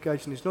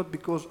modification. It's not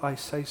because I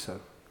say so.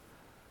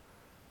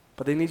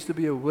 But there needs to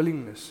be a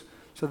willingness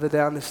so that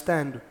they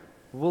understand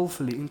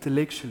willfully,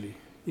 intellectually,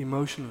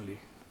 emotionally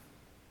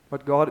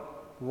what God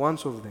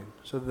wants of them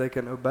so that they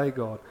can obey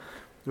God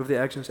with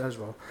their actions as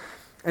well.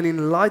 And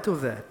in light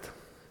of that,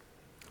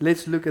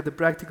 let's look at the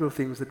practical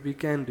things that we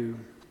can do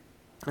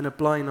and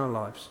apply in our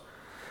lives,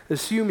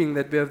 assuming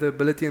that we have the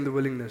ability and the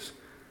willingness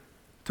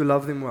to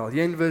love them well.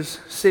 Here in verse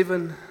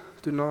 7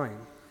 to 9,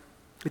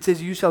 it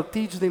says, you shall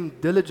teach them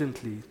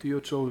diligently to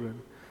your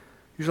children.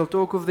 You shall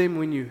talk of them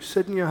when you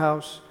sit in your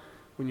house,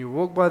 when you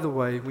walk by the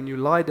way, when you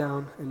lie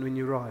down, and when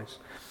you rise.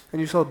 And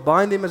you shall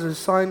bind them as a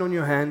sign on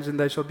your hands, and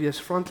they shall be as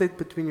frontlet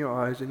between your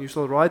eyes, and you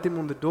shall write them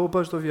on the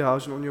doorpost of your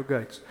house and on your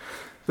gates.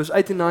 Verse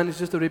 8 and 9 is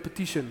just a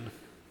repetition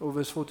of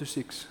verse 4 to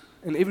 6.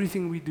 And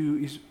everything we do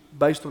is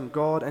based on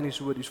God and His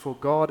Word, is for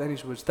God and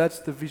His words. That's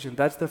the vision,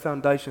 that's the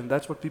foundation,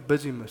 that's what we're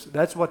busy with.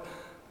 That's what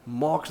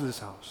marks this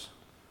house.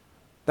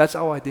 That's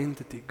our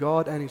identity,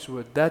 God and His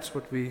Word. That's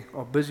what we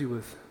are busy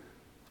with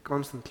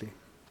constantly.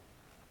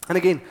 And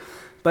again,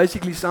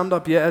 basically summed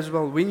up here as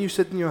well, when you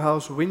sit in your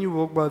house, when you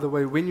walk by the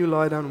way, when you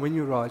lie down, when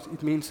you rise,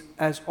 it means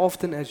as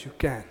often as you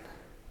can.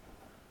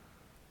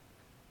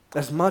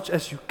 As much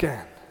as you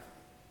can.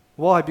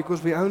 Why?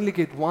 Because we only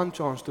get one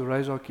chance to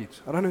raise our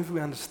kids. I don't know if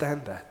we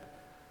understand that.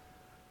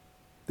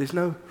 There's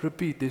no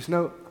repeat, there's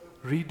no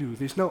redo,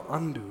 there's no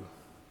undo.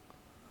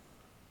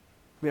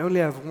 We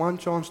only have one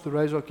chance to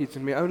raise our kids,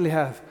 and we only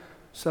have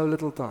so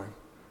little time.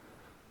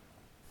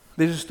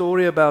 There's a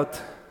story about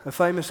a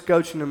famous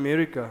coach in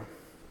America,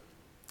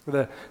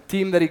 the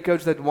team that he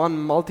coached that won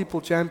multiple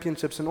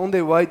championships, and on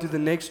their way to the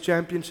next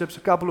championships,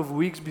 a couple of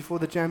weeks before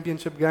the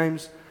championship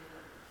games,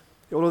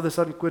 he all of a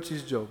sudden quits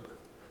his job.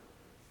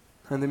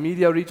 And the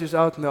media reaches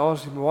out and they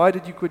ask him, why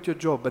did you quit your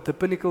job at the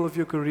pinnacle of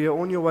your career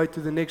on your way to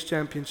the next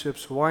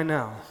championships? Why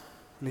now?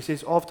 And he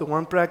says after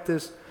one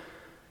practice,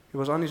 he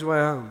was on his way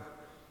home.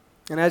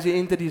 And as he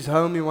entered his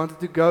home, he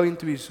wanted to go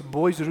into his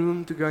boy's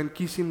room to go and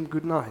kiss him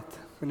goodnight.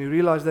 And he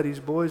realized that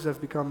his boys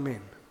have become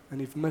men, and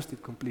he'd missed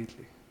it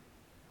completely.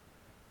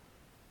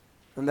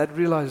 And that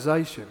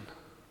realization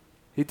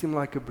hit him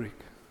like a brick.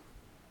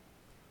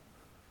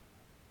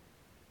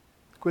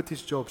 Quit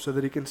his job so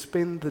that he can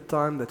spend the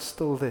time that's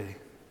still there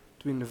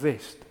to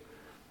invest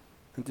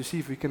and to see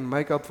if we can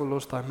make up for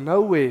lost time.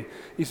 Nowhere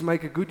is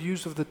make a good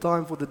use of the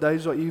time, for the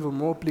days are evil,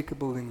 more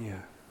applicable than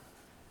here.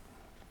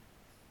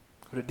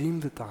 Redeem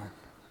the time.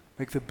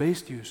 Make the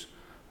best use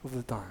of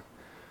the time.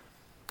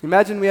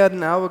 Imagine we had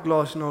an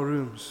hourglass in our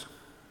rooms.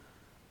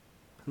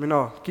 When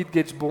our kid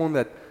gets born,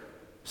 that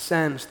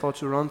sand starts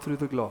to run through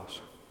the glass.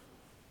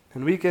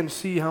 And we can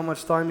see how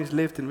much time is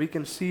left, and we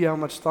can see how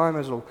much time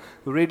has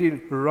already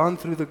run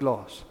through the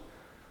glass.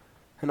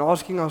 And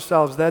asking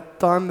ourselves, that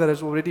time that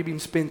has already been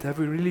spent, have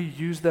we really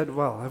used that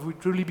well? Have we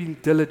truly been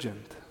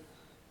diligent?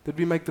 Did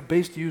we make the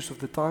best use of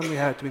the time we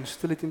had to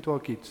instill it into our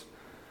kids?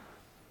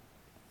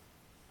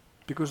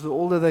 Because the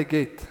older they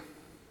get,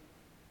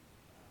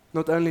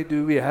 not only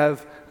do we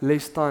have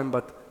less time,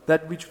 but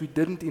that which we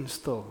didn't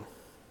instill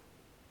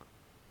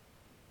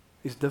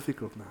is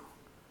difficult now.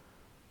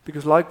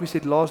 Because like we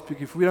said last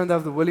week, if we don't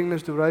have the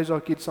willingness to raise our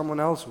kids,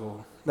 someone else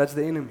will. That's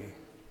the enemy.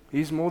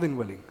 He's more than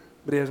willing,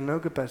 but he has no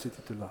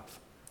capacity to love.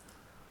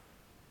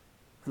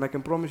 And I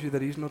can promise you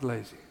that he's not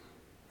lazy.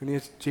 And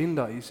his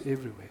agenda is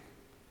everywhere.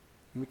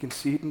 And we can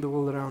see it in the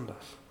world around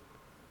us.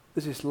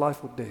 This is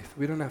life or death.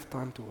 We don't have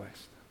time to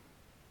waste.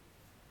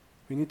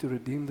 We need to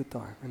redeem the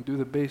time and do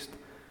the best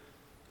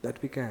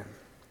that we can.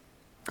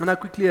 And now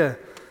quickly a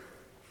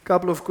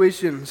couple of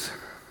questions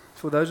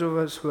for those of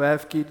us who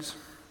have kids.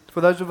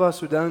 For those of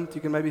us who don't,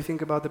 you can maybe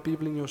think about the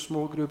people in your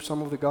small group,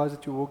 some of the guys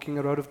that you're walking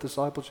a road of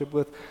discipleship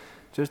with,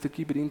 just to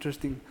keep it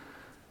interesting.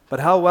 But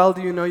how well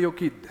do you know your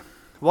kid?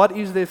 What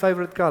is their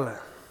favorite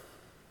color?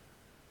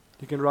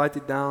 You can write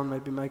it down,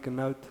 maybe make a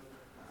note.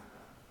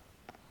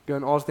 Go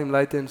and ask them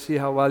later and see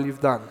how well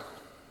you've done.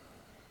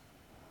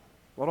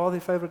 What are their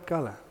favorite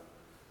color?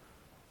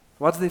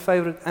 What's their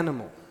favorite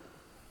animal?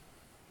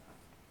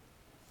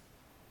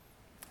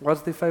 What's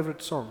their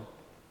favorite song?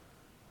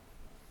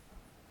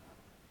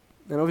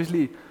 And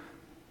obviously,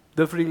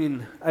 differing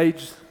in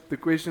age, the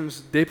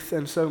question's depth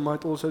and so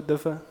might also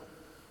differ,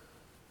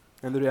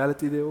 and the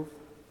reality thereof.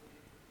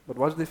 But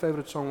what's their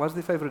favorite song? What's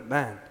their favorite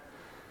band?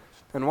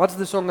 And what's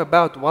the song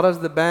about? What does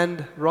the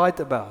band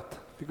write about?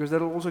 Because that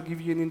will also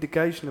give you an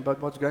indication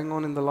about what's going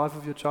on in the life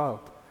of your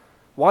child.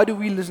 Why do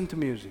we listen to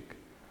music?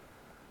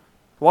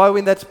 Why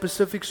when that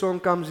specific song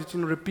comes, it's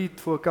in repeat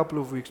for a couple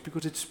of weeks?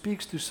 Because it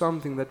speaks to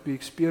something that we're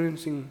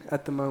experiencing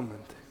at the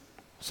moment.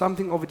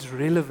 Something of it's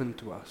relevant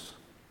to us.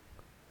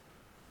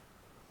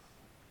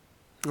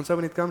 And so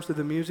when it comes to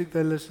the music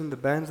they listen, the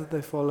bands that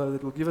they follow,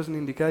 that will give us an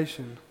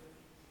indication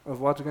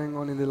of what's going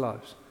on in their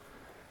lives.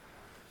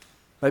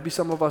 Maybe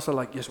some of us are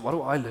like, yes, what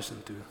do I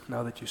listen to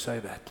now that you say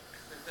that?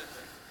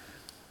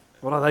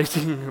 What are they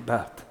singing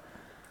about?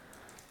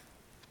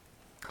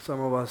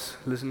 Some of us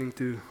listening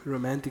to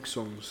romantic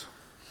songs.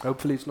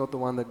 Hopefully it's not the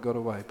one that got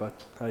away, but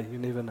hey, you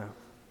never know.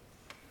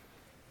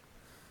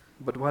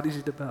 But what is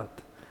it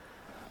about?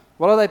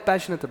 What are they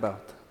passionate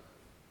about?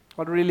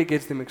 What really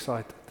gets them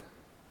excited?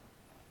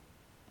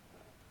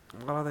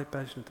 What are they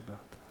passionate about?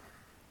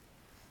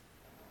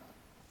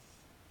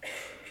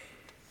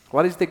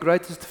 What is their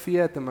greatest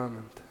fear at the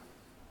moment?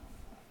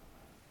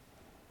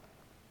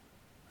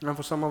 And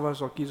for some of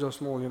us, our kids are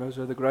small,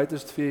 so the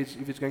greatest fear is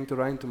if it's going to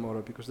rain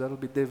tomorrow, because that'll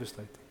be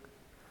devastating.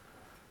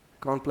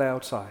 Can't play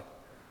outside.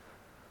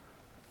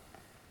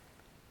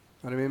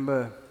 I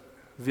remember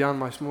Wiehan,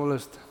 my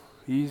smallest,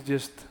 he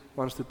just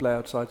wants to play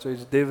outside, so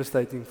it's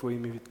devastating for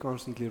him if it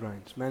constantly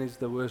rains. Man, it's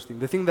the worst thing.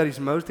 The thing that he's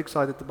most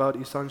excited about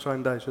is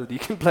sunshine days, so that he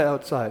can play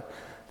outside.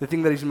 The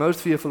thing that he's most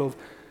fearful of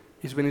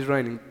is when it's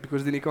raining,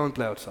 because then he can't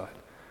play outside.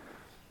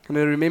 And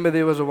I remember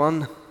there was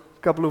a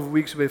couple of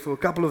weeks where for a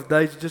couple of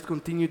days it just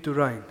continued to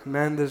rain.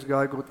 Man, this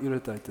guy got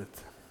irritated.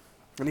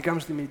 And he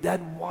comes to me,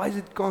 Dad, why is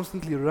it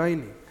constantly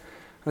raining?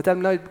 I tell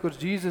him, no, because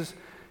Jesus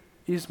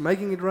is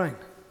making it rain.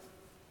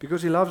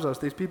 Because he loves us.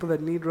 There's people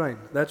that need rain.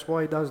 That's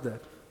why he does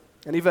that.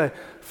 And if a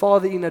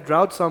father in a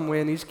drought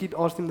somewhere and his kid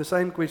asked him the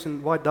same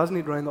question, why doesn't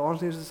it rain? The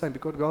answer is the same,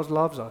 because God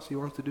loves us. He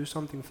wants to do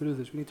something through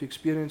this. We need to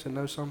experience and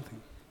know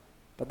something.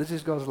 But this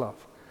is God's love.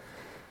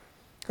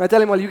 And I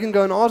tell him, well, you can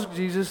go and ask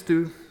Jesus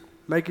to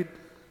make it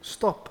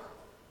stop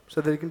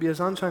so that it can be a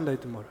sunshine day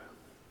tomorrow.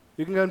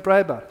 You can go and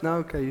pray about it. No,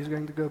 okay, he's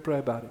going to go pray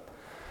about it.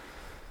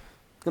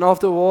 And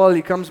after a while,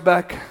 he comes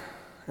back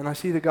and I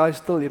see the guy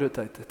still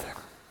irritated.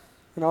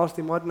 And I asked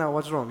him, what now?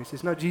 What's wrong? He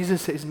says, no,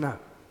 Jesus says no.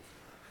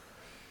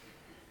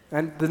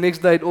 And the next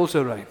day it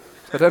also rained.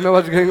 I don't know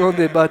what's going on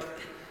there, but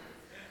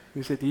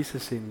he said,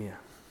 Jesus sê nee.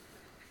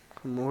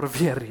 Môre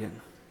weer reën.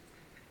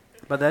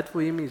 But that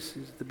for him is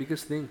the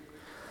biggest thing.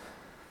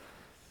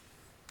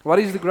 What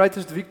is the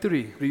greatest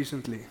victory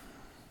recently?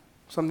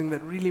 Something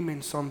that really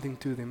meant something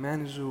to them.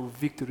 Man, is a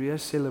victory, a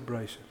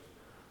celebration.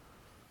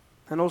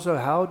 And also,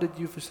 how did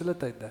you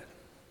facilitate that?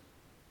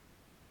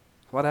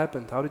 What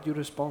happened? How did you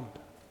respond?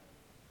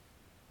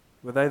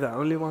 Were they the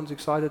only ones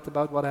excited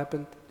about what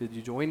happened? Did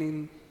you join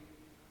in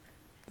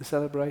the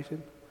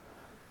celebration?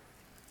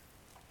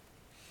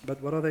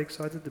 But what are they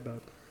excited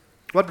about?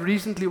 What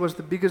recently was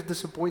the biggest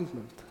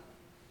disappointment?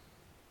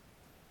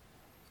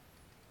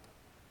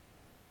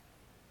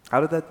 How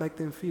did that make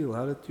them feel?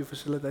 How did you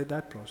facilitate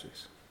that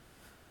process?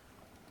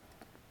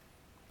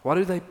 What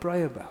do they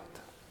pray about?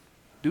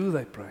 Do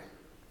they pray?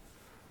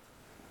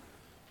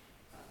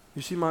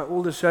 You see, my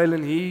older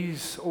Shailen,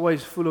 he's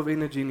always full of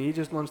energy and he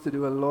just wants to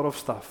do a lot of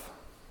stuff.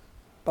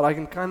 But I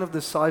can kind of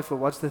decipher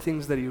what's the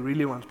things that he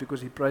really wants because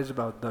he prays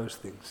about those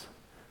things.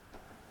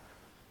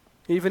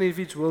 Even if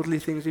it's worldly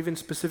things, even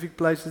specific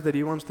places that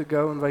he wants to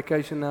go on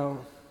vacation now.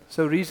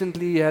 So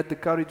recently he had the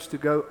courage to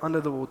go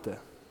under the water.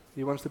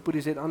 He wants to put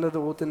his head under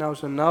the water now,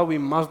 so now we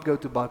must go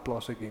to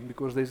Byplass again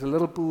because there's a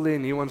little pool there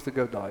and he wants to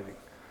go diving.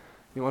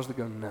 He wants to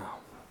go now.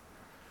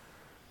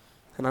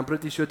 And I'm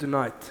pretty sure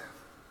tonight,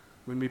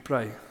 when we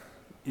pray,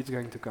 it's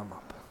going to come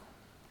up.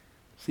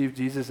 See if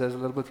Jesus has a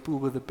little bit pull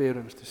with the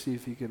parents to see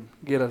if he can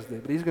get us there.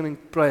 But he's going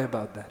to pray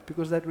about that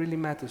because that really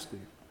matters to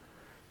him.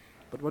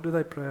 But what do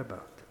they pray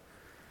about?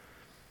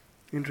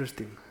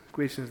 Interesting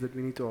questions that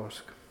we need to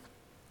ask.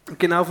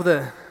 Okay, now for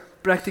the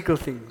practical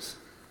things.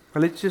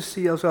 Now let's just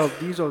see ourselves.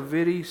 These are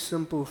very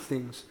simple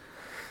things.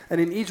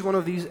 And in each one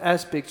of these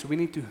aspects, we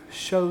need to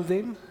show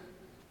them,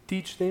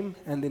 teach them,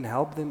 and then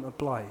help them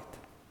apply it.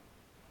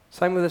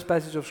 Same with this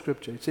passage of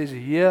Scripture. It says,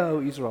 "Hear,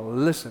 O Israel,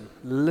 listen,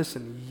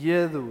 listen,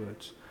 hear the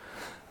words.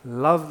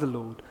 Love the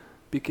Lord,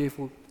 be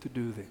careful to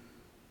do them."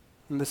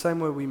 In the same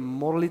way, we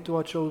model it to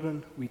our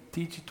children, we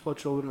teach it to our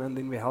children, and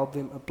then we help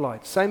them apply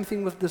it. Same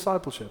thing with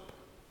discipleship.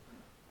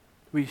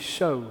 We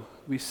show,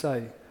 we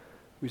say,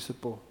 we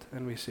support,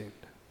 and we send.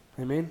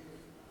 Amen?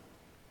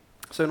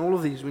 So in all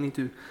of these, we need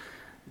to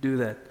do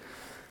that.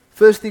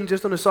 First thing,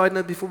 just on a side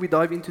note before we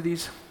dive into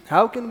these,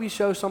 how can we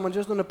show someone,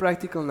 just on a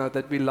practical note,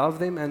 that we love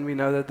them and we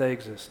know that they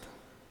exist?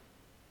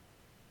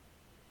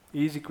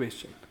 Easy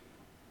question.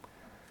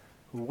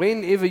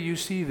 Whenever you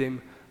see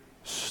them,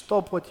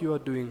 stop what you are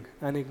doing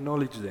and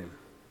acknowledge them.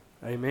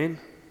 Amen?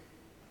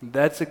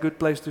 That's a good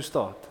place to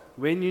start.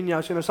 When you're in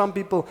your house, some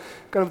people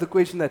kind of the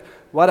question that,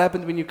 what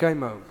happened when you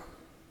came home?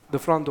 The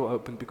front door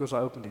opened because I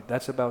opened it.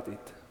 That's about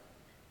it.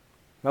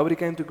 Nobody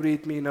came to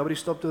greet me. Nobody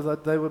stopped to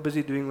that. They were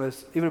busy doing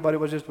this. Everybody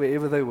was just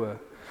wherever they were.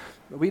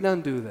 We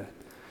don't do that.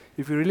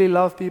 If we really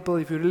love people,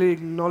 if we really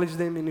acknowledge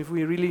them, and if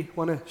we really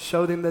want to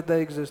show them that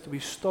they exist, we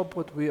stop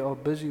what we are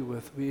busy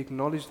with. We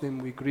acknowledge them,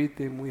 we greet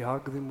them, we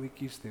hug them, we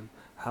kiss them.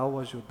 How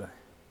was your day?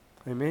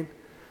 Amen?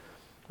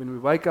 When we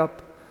wake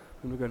up,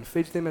 when we go and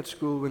fetch them at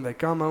school, when they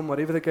come home,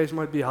 whatever the case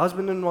might be,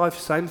 husband and wife,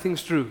 same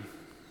thing's true.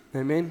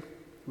 Amen?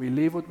 We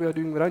leave what we are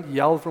doing. We don't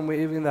yell from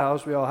wherever in the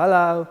house we are,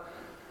 "Hello."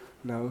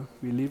 No,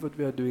 we leave what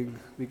we are doing.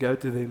 We go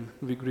to them,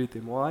 we greet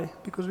them. Why?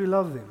 Because we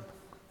love them.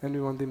 And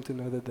we want them to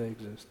know that they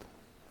exist.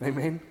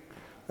 Amen?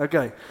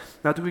 Okay,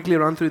 now to quickly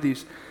run through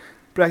these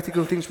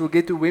practical things we'll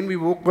get to when we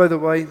walk by the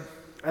way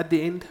at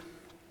the end.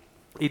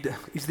 It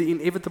is the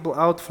inevitable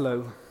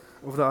outflow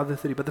of the other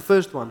three. But the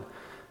first one,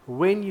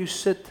 when you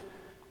sit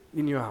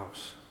in your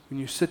house. When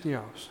you sit in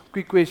your house.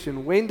 Quick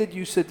question, when did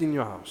you sit in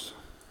your house?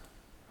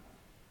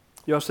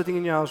 You are sitting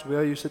in your house, where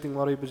are you sitting?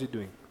 What are you busy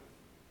doing?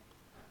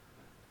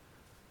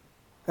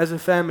 As a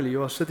family,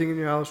 you are sitting in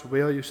your house,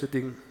 where are you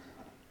sitting?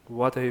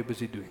 What are you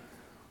busy doing?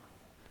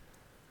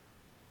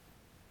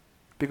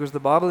 Because the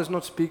Bible is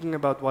not speaking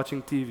about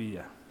watching TV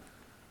here.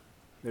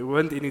 There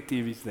weren't any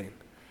TVs then.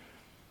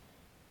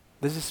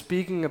 This is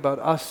speaking about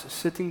us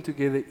sitting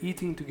together,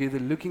 eating together,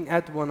 looking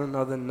at one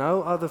another,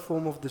 no other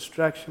form of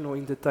distraction or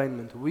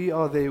entertainment. We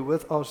are there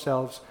with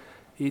ourselves,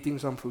 eating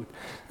some food.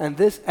 And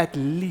this at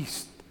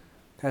least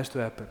has to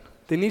happen.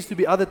 There needs to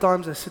be other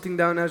times as sitting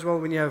down as well,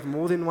 when you have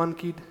more than one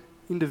kid,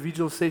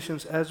 individual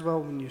sessions as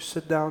well, when you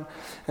sit down.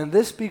 And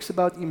this speaks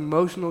about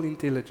emotional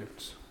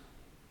intelligence.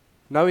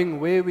 Knowing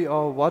where we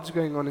are, what's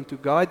going on, and to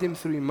guide them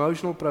through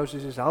emotional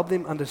processes, help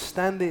them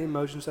understand their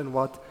emotions and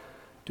what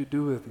to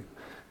do with them.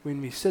 When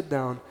we sit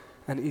down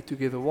and eat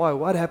together, why?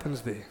 What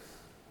happens there?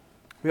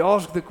 We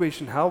ask the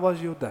question, how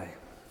was your day?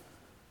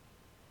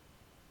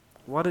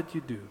 What did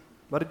you do?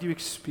 What did you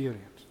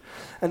experience?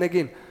 And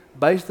again,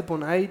 based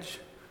upon age,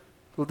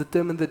 will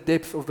determine the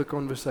depth of the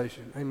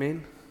conversation.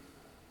 Amen?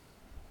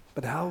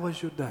 But how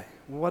was your day?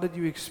 What did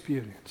you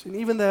experience? And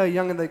even though they are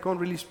young and they can't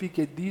really speak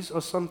yet, these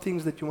are some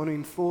things that you want to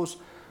enforce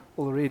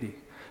already.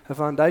 A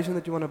foundation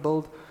that you want to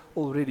build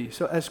already.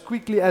 So as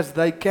quickly as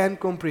they can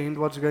comprehend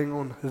what's going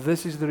on,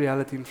 this is the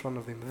reality in front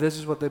of them. This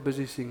is what they're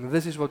busy seeing.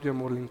 This is what we're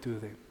modeling to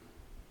them.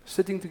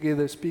 Sitting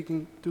together,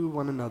 speaking to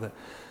one another.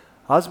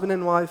 Husband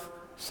and wife,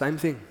 same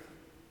thing.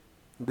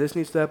 This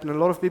needs to happen. A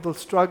lot of people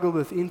struggle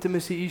with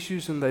intimacy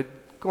issues and they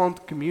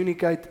can't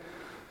communicate.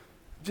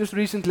 Just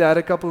recently I had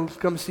a couple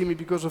come see me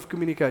because of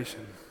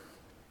communication.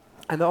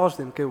 And I asked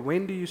them, okay,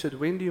 when do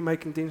you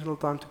make intentional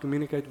time to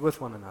communicate with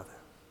one another?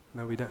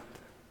 No, we don't.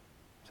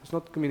 So it's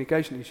not a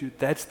communication issue,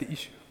 that's the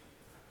issue.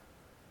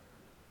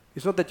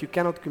 It's not that you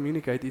cannot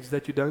communicate, it's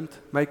that you don't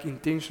make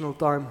intentional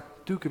time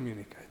to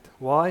communicate.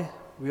 Why?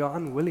 We are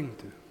unwilling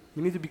to.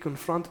 We need to be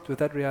confronted with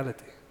that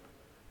reality.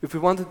 If we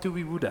wanted to,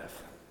 we would have.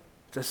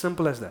 It's as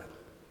simple as that.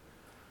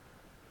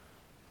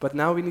 But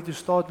now we need to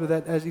start with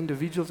that as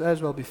individuals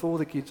as well, before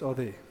the kids are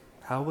there.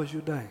 How was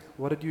your day?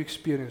 What did you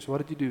experience? What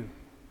did you do?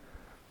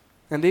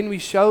 And then we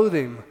show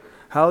them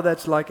how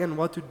that's like and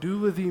what to do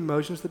with the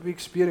emotions that we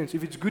experience.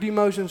 If it's good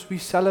emotions, we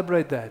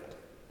celebrate that.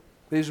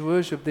 There's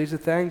worship, there's a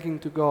thanking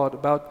to God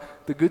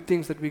about the good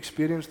things that we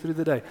experience through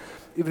the day.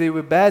 If there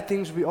were bad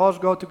things, we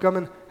ask God to come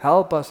and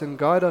help us and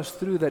guide us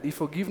through that. If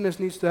forgiveness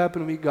needs to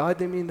happen, we guide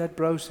them in that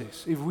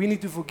process. If we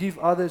need to forgive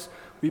others,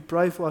 we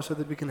pray for us so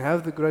that we can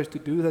have the grace to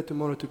do that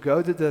tomorrow, to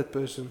go to that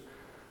person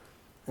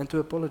and to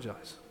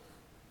apologize.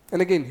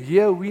 And again,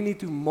 here we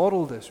need to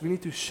model this. We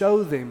need to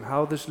show them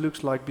how this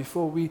looks like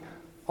before we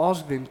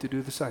ask them to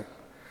do the same.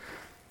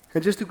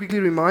 And just to quickly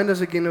remind us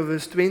again of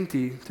verse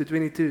 20 to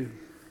 22.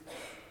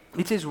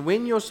 It says,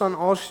 when your son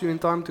asks you in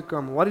time to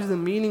come, what is the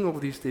meaning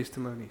of these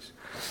testimonies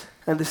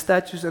and the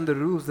statutes and the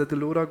rules that the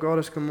Lord our God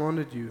has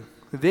commanded you?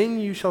 Then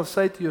you shall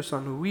say to your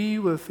son, we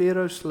were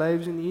Pharaoh's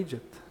slaves in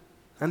Egypt,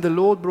 and the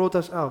Lord brought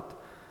us out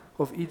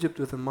of Egypt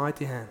with a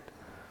mighty hand.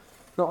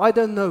 Now, I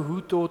don't know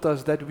who taught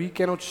us that we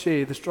cannot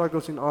share the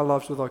struggles in our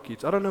lives with our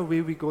kids. I don't know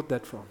where we got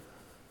that from.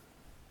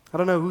 I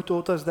don't know who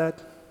taught us that.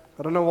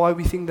 I don't know why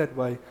we think that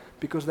way,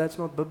 because that's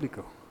not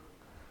biblical.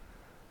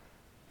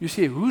 You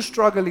see, who's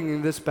struggling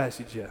in this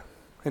passage here?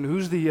 And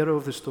who's the hero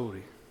of the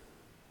story?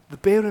 The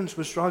parents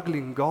were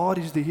struggling. God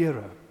is the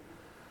hero.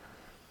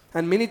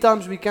 And many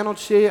times we cannot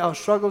share our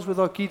struggles with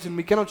our kids, and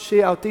we cannot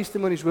share our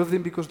testimonies with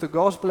them because the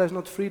gospel has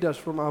not freed us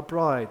from our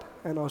pride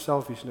and our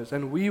selfishness.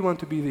 And we want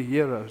to be the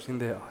heroes in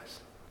their eyes.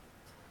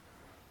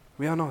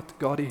 We are not.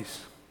 God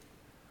is.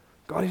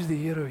 God is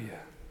the hero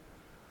here.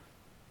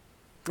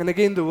 And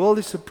again, the world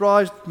is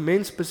surprised.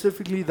 Men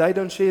specifically, they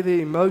don't share their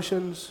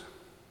emotions.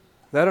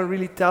 They don't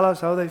really tell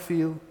us how they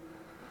feel.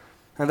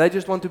 And they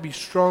just want to be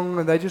strong,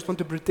 and they just want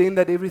to pretend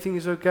that everything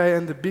is okay.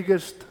 And the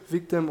biggest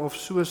victim of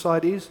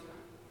suicide is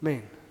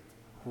men.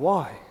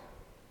 Why?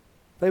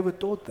 They were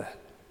taught that.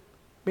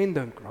 Men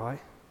don't cry.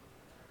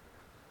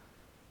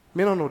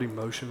 Men are not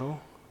emotional.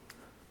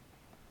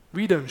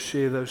 We don't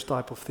share those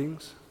type of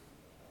things.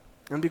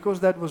 And because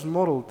that was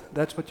modeled,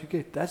 that's what you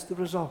get. That's the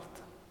result.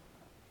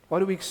 Why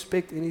do we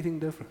expect anything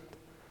different?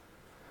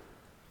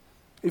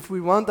 If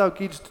we want our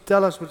kids to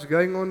tell us what's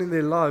going on in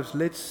their lives,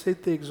 let's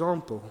set the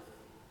example.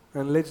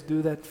 And let's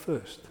do that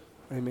first.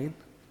 Amen.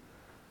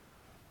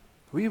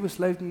 We were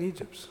slaves in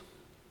Egypt.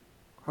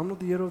 I'm not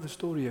the hero of the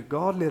story here.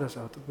 God led us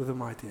out with a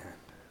mighty hand.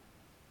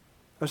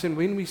 I said,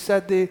 when we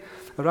sat there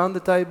around the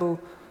table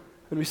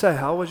and we say,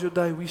 how was your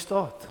day? We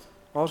start.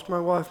 Ask my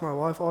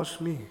wife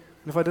asks me.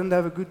 And if I didn't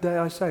have a good day,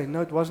 I say,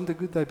 no, it wasn't a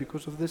good day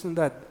because of this and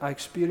that. I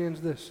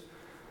experienced this.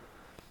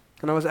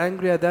 And I was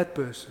angry at that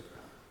person.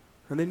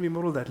 And then we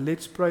model that.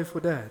 Let's pray for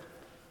Dad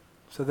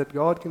so that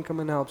God can come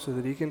and help, so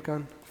that He can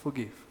come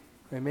forgive.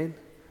 Amen.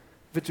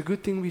 If it's a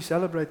good thing, we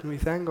celebrate and we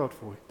thank God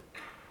for it.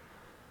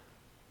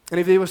 And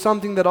if there was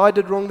something that I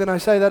did wrong, then I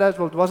say that as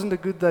well. It wasn't a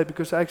good day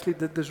because I actually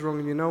did this wrong.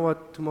 And you know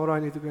what? Tomorrow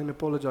I need to go and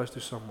apologize to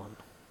someone.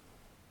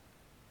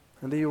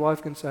 And then your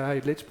wife can say,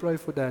 hey, let's pray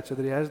for Dad so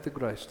that he has the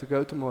grace to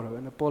go tomorrow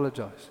and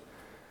apologize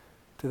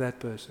to that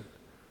person.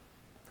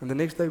 And the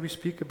next day we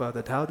speak about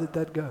that. How did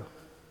that go?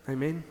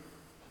 Amen.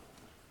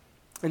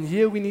 And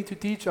here we need to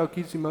teach our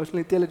kids emotional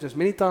intelligence.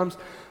 Many times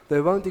they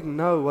won't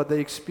know what they're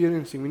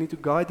experiencing. We need to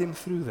guide them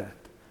through that.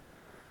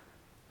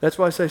 That's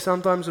why I say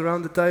sometimes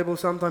around the table,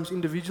 sometimes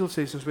individual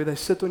sessions where they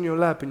sit on your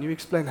lap and you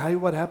explain, hey,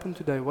 what happened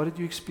today? What did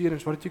you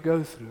experience? What did you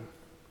go through?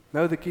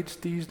 No, the kids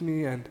teased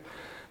me and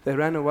they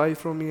ran away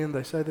from me and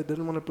they say they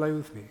didn't want to play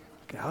with me.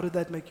 Okay, how did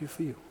that make you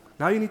feel?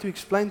 Now you need to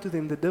explain to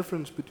them the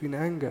difference between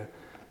anger,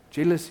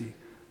 jealousy,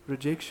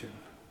 rejection.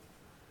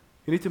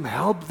 You need to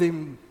help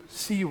them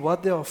see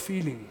what they are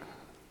feeling,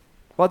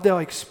 what they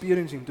are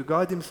experiencing, to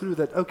guide them through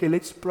that. Okay,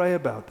 let's pray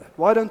about that.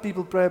 Why don't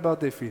people pray about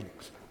their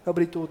feelings?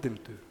 Nobody taught them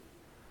to.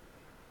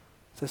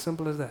 It's as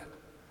simple as that.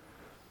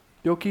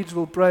 Your kids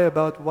will pray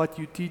about what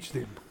you teach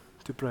them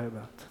to pray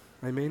about.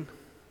 Amen.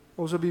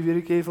 Also be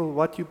very careful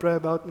what you pray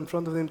about in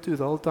front of them too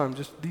the whole time.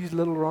 Just these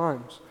little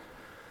rhymes.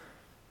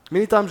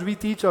 Many times we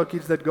teach our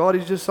kids that God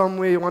is just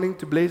somewhere wanting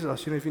to bless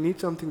us. You know, if you need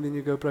something, then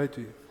you go pray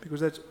to Him. Because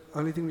that's the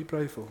only thing we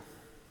pray for.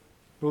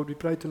 Lord, we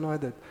pray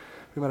tonight that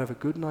we might have a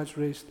good night's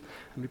rest,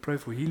 and we pray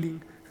for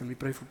healing, and we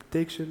pray for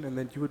protection, and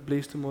that you would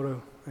bless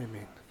tomorrow.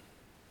 Amen.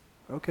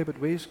 Okay, but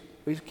where's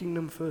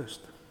kingdom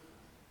first?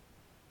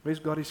 Where's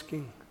God is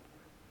King?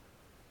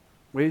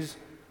 Where's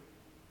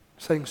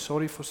saying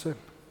sorry for sin?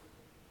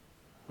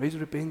 Where's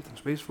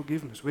repentance? Where's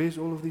forgiveness? Where's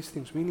all of these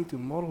things? We need to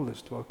model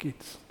this to our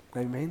kids.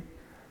 Amen.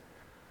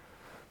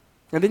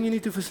 And then you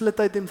need to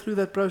facilitate them through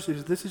that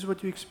process. This is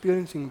what you're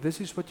experiencing. This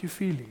is what you're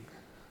feeling.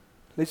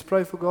 Let's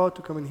pray for God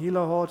to come and heal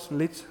our hearts, and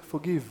let's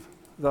forgive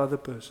the other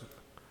person.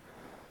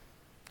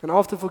 And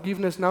after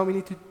forgiveness, now we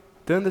need to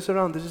turn this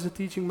around. This is a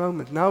teaching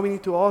moment. Now we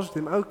need to ask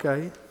them,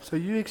 okay, so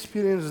you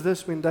experienced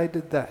this when they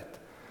did that.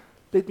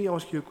 Let me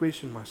ask you a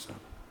question, my son.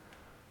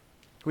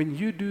 When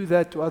you do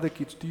that to other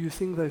kids, do you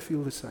think they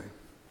feel the same?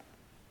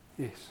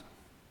 Yes.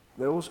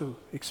 They also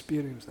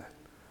experience that.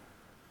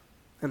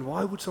 And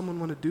why would someone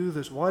want to do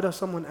this? Why does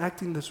someone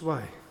act in this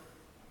way?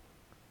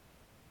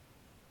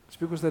 It's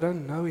because they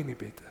don't know any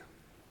better.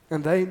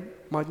 And they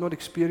might not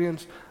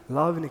experience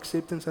love and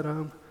acceptance at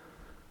home.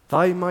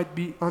 They might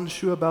be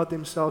unsure about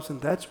themselves, and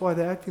that's why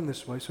they act in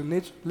this way. So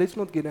let's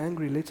not get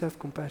angry. Let's have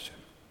compassion.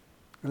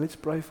 And let's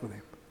pray for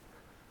them.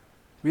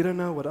 We don't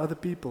know what other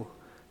people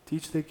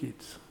teach their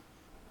kids.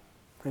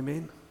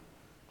 Amen?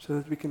 So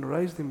that we can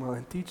raise them well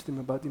and teach them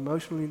about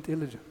emotional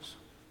intelligence,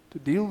 to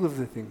deal with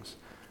the things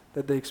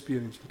that they're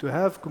experiencing, to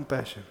have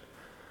compassion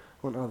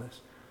on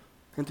others,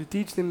 and to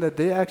teach them that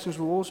their actions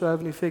will also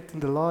have an effect in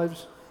the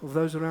lives of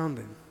those around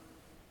them.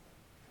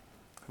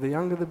 The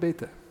younger the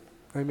better.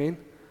 Amen?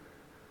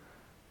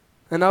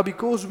 And now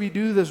because we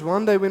do this,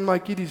 one day when my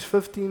kid is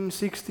 15,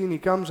 16, he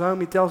comes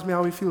home, he tells me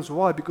how he feels.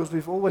 Why? Because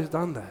we've always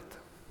done that.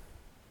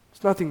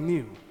 It's nothing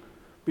new.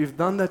 We've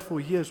done that for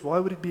years. Why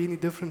would it be any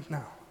different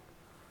now?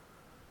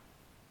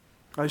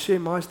 I share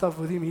my stuff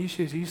with him, he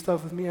shares his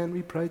stuff with me, and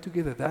we pray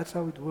together. That's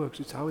how it works.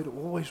 It's how it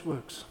always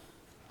works.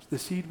 It's the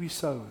seed we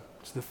sow.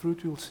 It's the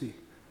fruit we'll see.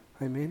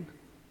 Amen?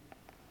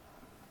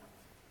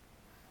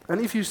 And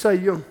if you say,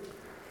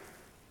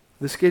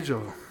 the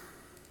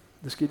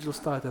schedule's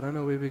tight, I don't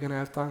know where we're going to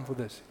have time for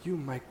this. You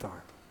make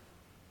time.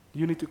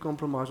 You need to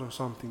compromise on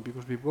something,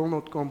 because we will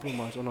not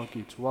compromise on our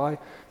kids. Why?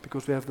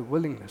 Because we have the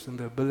willingness and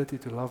the ability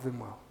to love them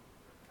well.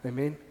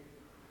 Amen?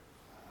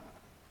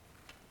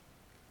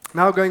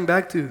 Now going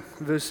back to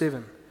verse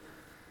 7.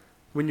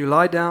 When you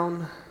lie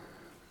down,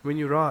 when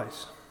you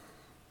rise.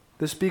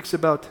 This speaks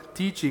about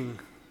teaching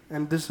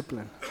and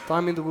discipline.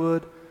 Time in the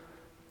Word,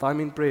 time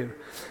in prayer.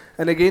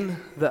 And again,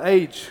 the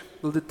age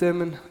will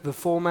determine the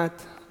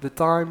format, the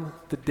time,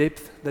 the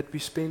depth that we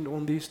spend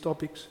on these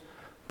topics.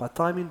 But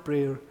time in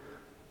prayer,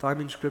 time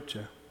in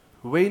Scripture.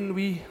 When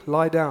we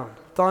lie down,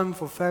 time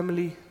for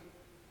family,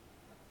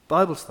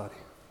 Bible study.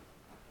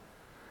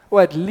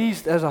 Or at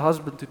least as a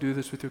husband to do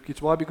this with your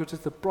kids. Why? Because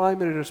it's the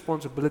primary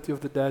responsibility of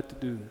the dad to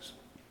do this.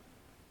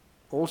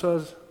 Also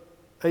as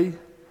a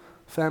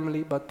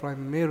family, but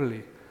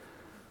primarily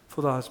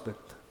for the husband.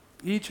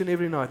 Each and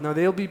every night. Now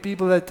there'll be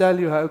people that tell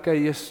you, okay,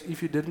 yes,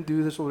 if you didn't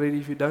do this already,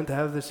 if you don't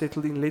have this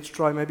settled in, let's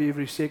try maybe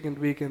every second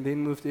week and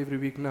then move to every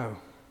week. No.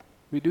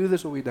 We do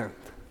this or we don't.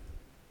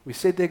 We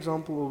set the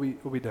example or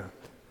we don't.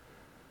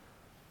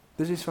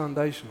 This is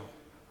foundational.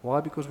 Why?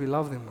 Because we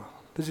love them well.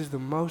 This is the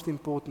most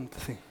important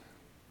thing.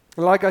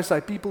 And like I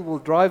say, people will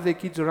drive their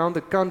kids around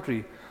the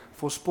country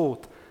for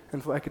sport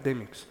and for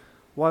academics.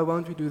 Why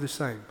won't we do the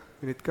same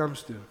when it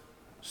comes to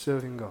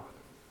serving God?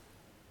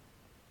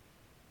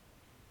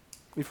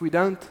 If we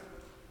don't,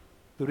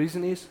 the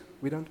reason is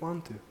we don't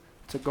want to.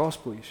 It's a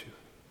gospel issue.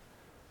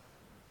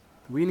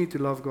 We need to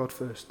love God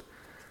first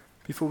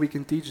before we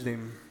can teach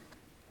them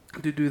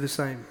to do the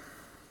same.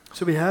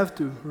 So we have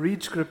to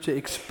read Scripture,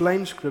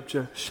 explain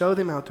Scripture, show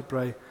them how to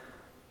pray,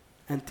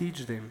 and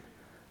teach them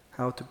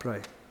how to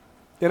pray.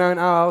 In our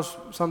house,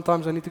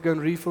 sometimes I need to go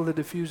and refill the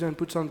diffuser and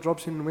put some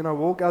drops in. When I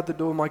walk out the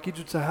door, my kids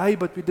would say, hey,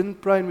 but we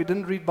didn't pray and we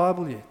didn't read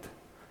Bible yet.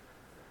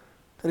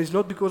 And it's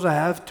not because I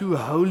have two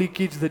holy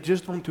kids that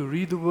just want to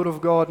read the Word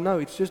of God. No,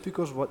 it's just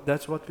because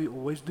that's what we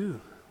always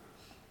do.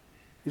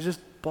 It's just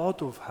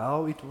part of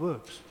how it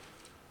works.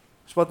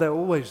 It's what they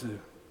always do.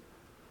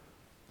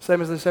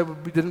 Same as they say,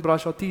 we didn't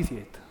brush our teeth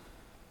yet.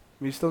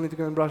 We still need to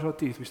go and brush our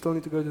teeth. We still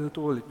need to go to the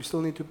toilet. We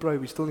still need to pray.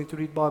 We still need to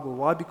read Bible.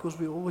 Why? Because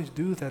we always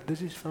do that.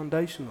 This is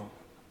foundational.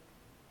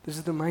 This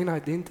is the main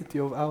identity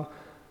of our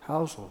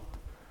household.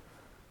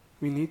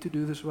 We need to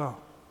do this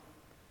well.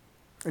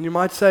 And you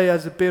might say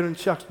as a parent,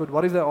 shucks, but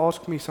what if they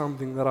ask me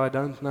something that I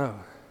don't know?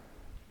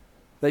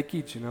 They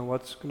kids,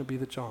 what's going to be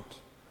the chance?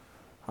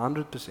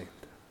 100%.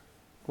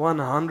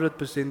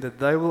 100% that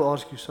they will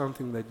ask you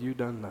something that you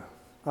don't know.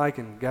 I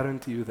can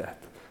guarantee you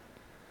that.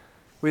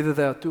 Whether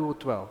they are 2 or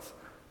 12.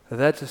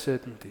 That's a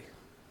certainty.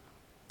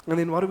 And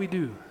then what do we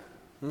do?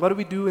 What do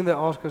we do when they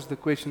ask us the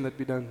question that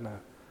we don't know?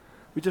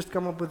 We just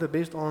come up with the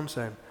best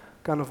answer and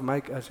kind of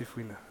make as if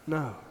we know.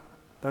 No,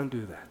 don't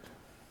do that.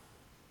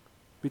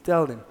 We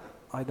tell them,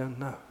 I don't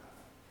know.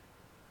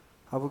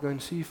 I will go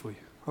and see for you.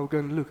 I will go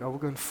and look. I will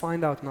go and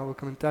find out and I will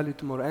come and tell you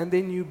tomorrow. And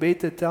then you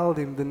better tell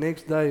them the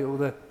next day or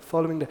the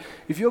following day.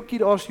 If your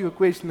kid asks you a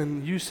question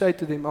and you say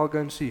to them, I'll go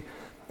and see,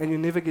 and you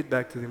never get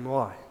back to them,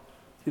 why?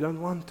 You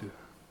don't want to.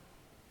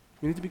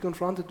 You need to be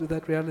confronted with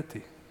that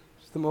reality.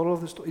 It's the moral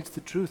of the story. It's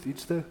the truth.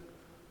 It's the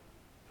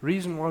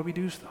reason why we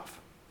do stuff.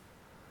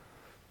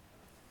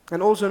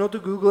 And also not to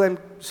Google and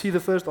see the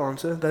first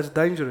answer. That's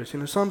dangerous.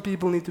 Some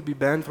people need to be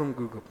banned from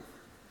Google.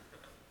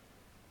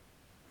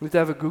 You need to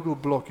have a Google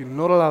block. You're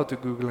not allowed to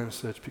Google and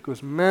search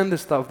because, man, the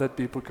stuff that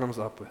people comes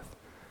up with.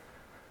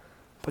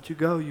 But you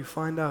go, you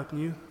find out,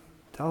 and you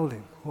tell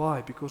them.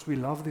 Why? Because we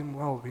love them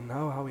well. We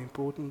know how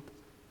important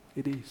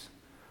it is.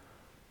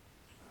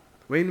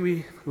 When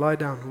we lie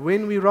down,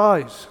 when we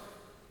rise,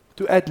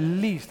 to at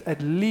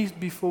least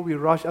before we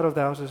rush out of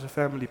the house as a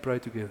family, pray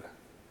together.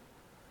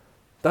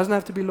 Doesn't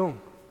have to be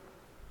long.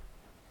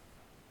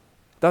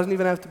 Doesn't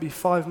even have to be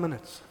 5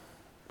 minutes.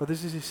 But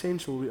this is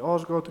essential. We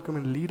ask God to come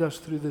and lead us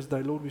through this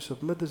day. Lord, we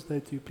submit this day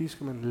to you. Please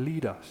come and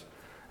lead us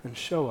and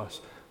show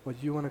us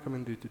what you want to come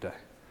and do today.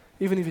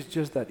 Even if it's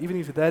just that, even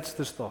if that's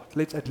the start,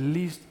 let's at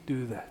least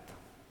do that.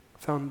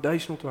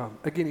 Foundational to Him.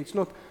 Again, it's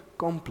not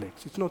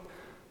complex. It's not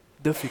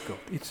difficult.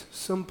 It's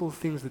simple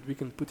things that we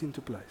can put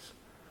into place.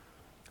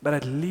 But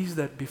at least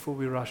that before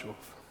we rush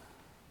off.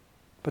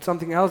 But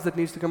something else that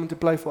needs to come into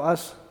play for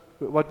us,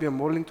 what we are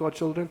modeling to our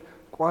children,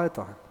 quiet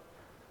time.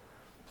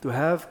 To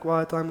have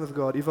quiet time with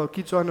God. If our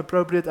kids are an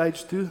appropriate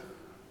age to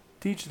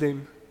teach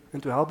them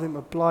and to help them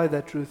apply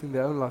that truth in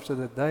their own life so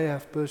that they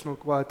have personal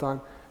quiet time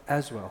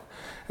as well.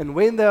 And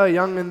when they are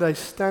young and they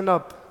stand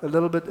up a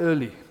little bit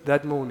early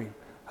that morning,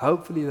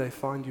 hopefully they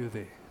find you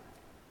there.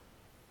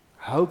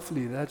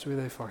 Hopefully that's where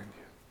they find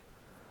you.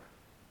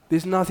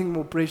 There's nothing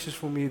more precious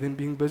for me than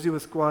being busy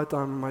with quiet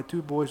time and my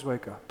 2 boys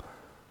wake up.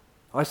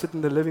 I sit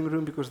in the living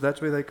room because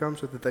that's where they come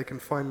so that they can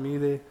find me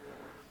there.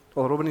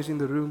 While Robin is in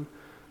the room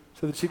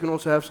so that she can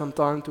also have some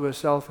time to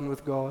herself and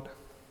with God.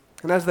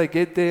 And as they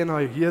get there and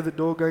I hear the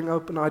door going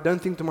open, I don't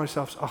think to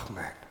myself, "Oh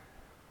man,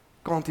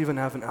 can't even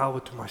have an hour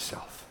to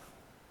myself."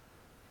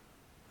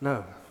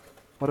 No,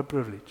 what a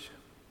privilege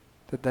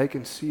that they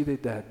can see their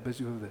dad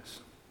busy with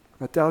this.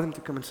 I tell them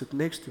to come and sit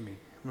next to me.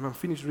 When I'm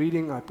finished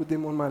reading, I put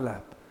them on my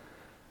lap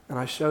and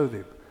I show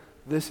them,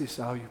 this is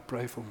how you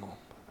pray for mom.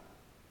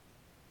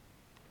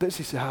 This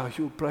is how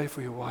you pray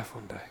for your wife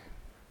one day.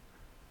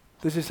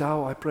 This is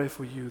how I pray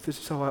for you. This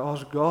is how I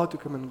ask God to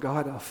come and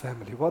guide our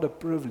family. What a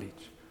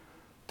privilege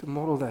to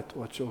model that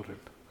to our children.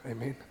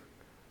 Amen.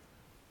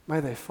 May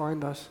they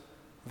find us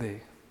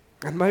there.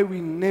 And may we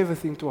never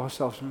think to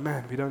ourselves,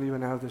 man, we don't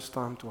even have this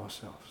time to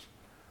ourselves.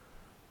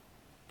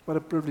 What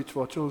a privilege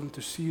for our children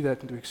to see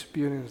that and to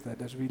experience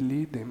that as we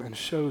lead them and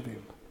show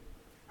them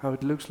how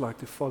it looks like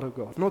to follow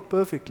God. Not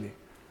perfectly,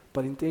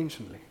 but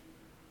intentionally.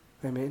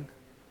 Amen.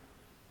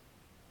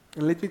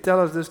 And let me tell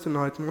us this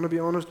tonight. I want to be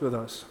honest with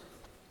us.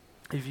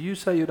 If you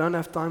say you don't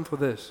have time for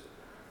this,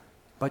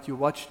 but you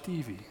watch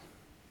TV,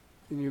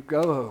 and you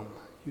go home,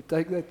 you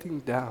take that thing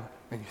down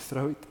and you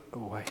throw it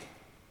away.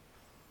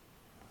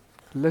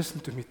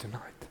 Listen to me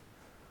tonight.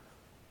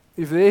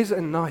 If there's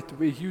a night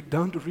where you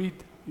don't read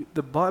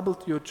the Bible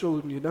to your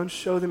children, you don't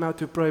show them how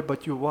to pray,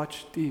 but you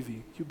watch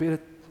TV, you better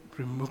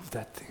remove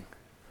that thing.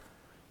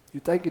 You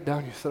take it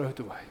down, you throw it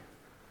away.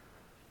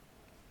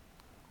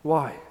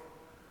 Why?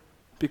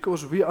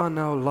 Because we are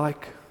now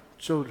like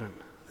children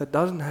that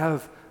doesn't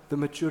have the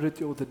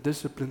maturity or the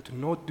discipline to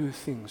not do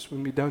things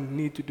when we don't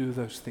need to do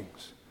those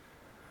things.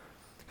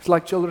 It's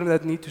like children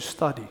that need to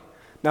study.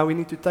 Now we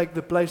need to take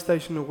the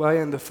PlayStation away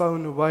and the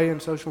phone away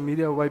and social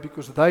media away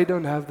because they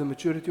don't have the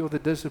maturity or the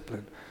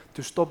discipline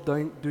to stop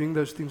doing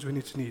those things when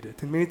it's needed.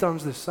 And many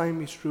times the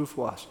same is true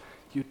for us.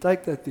 You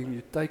take that thing,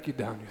 you take it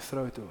down, you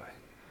throw it away.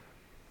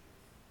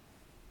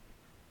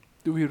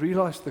 Do we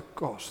realize the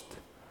cost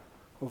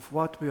of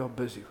what we are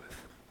busy with?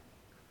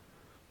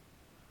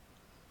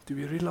 Do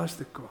we realize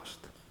the cost?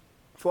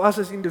 For us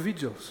as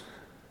individuals,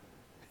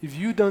 if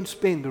you don't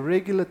spend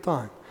regular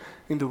time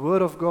in the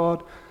Word of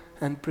God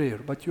and prayer,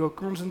 but you are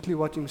constantly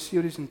watching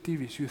series and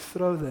TVs, you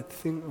throw that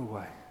thing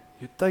away.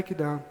 You take it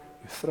down,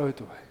 you throw it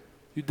away.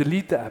 You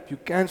delete the app, you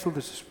cancel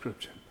the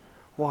subscription.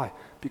 Why?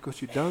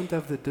 Because you don't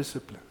have the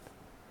discipline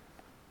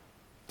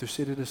to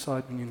set it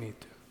aside when you need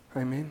to.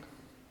 Amen?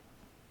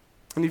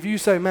 And if you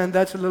say, man,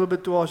 that's a little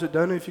bit too harsh, I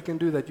don't know if you can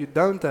do that, you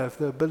don't have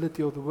the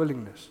ability or the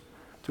willingness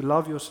to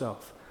love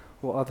yourself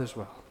or others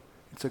well.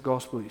 It's a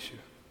gospel issue.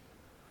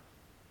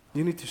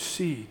 You need to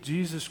see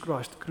Jesus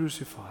Christ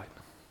crucified.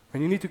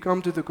 And you need to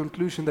come to the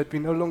conclusion that we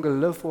no longer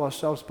live for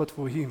ourselves, but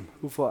for Him,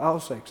 who for our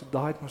sakes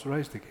died and was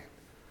raised again.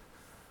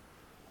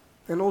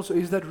 And also,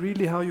 is that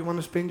really how you want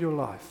to spend your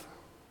life?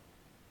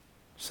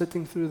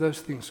 Sitting through those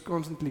things,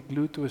 constantly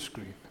glued to a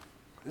screen.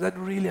 Is that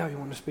really how you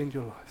want to spend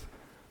your life?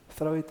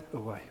 Throw it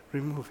away.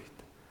 Remove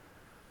it.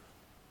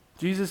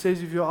 Jesus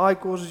says, if your eye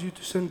causes you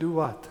to sin, do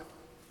what?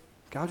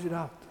 Gouge it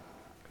out.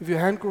 If your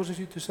hand causes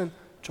you to sin,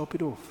 chop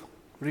it off.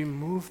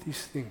 Remove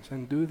these things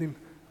and do them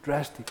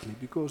drastically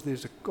because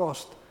there's a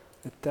cost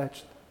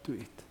attached to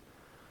it.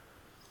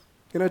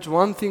 You know, it's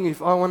one thing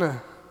if I want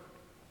to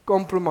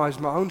compromise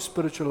my own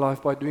spiritual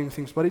life by doing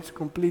things, but it's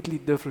completely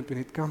different when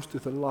it comes to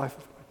the life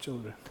of my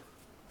children.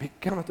 We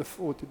cannot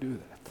afford to do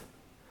that.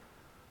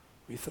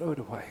 We throw it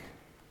away.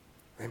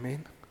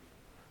 Amen?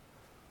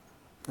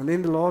 And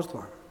then the last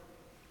one.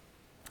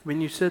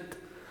 When you sit,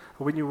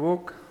 or when you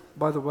walk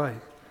by the way.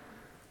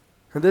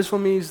 And this for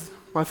me is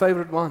my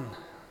favorite one.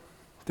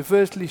 To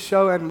firstly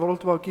show and model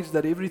to our kids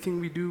that everything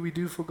we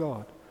do for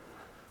God.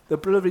 The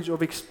privilege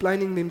of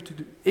explaining them to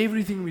do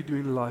everything we do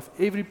in life,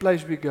 every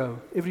place we go,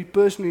 every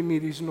person we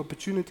meet is an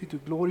opportunity to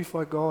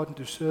glorify God and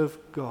to serve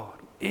God.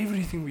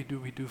 Everything we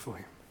do for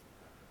Him.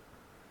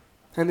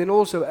 And then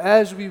also,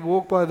 as we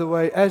walk by the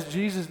way, as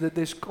Jesus did,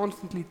 there's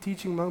constantly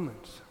teaching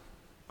moments.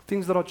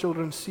 Things that our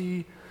children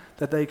see,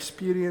 that they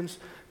experience,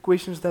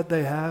 questions that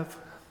they have.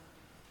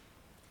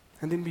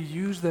 And then we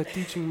use that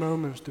teaching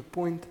moments to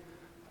point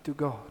to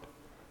God.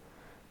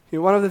 You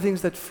know, one of the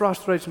things that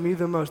frustrates me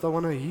the most, I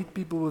want to hit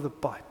people with a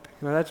pipe.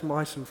 You know, that's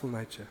my sinful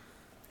nature.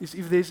 Is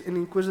if there's an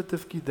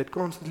inquisitive kid that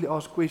constantly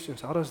asks questions,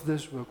 how does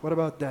this work? What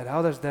about that?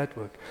 How does that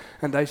work?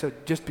 And they say,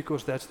 just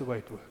because that's the way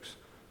it works.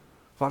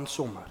 Want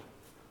sommer.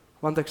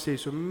 Want ek sê,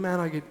 so man,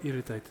 I get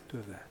irritated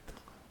with that.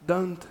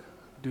 Don't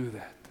do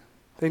that.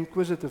 They're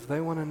inquisitive,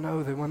 they want to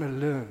know, they want to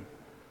learn.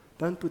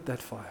 Don't put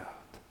that fire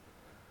out.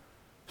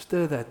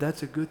 Stir that,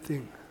 that's a good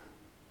thing.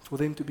 For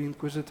them to be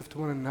inquisitive, to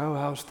want to know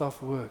how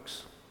stuff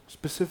works.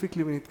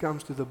 Specifically when it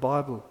comes to the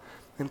Bible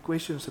and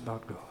questions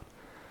about God.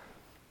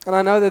 And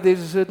I know that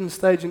there's a certain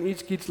stage in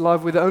each kid's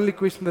life where the only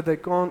question that they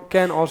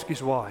can ask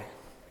is why.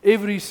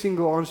 Every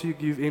single answer you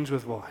give ends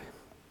with why.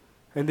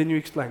 And then you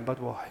explain, but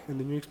why? And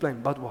then you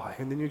explain, but why?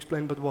 And then you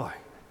explain, but why?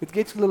 It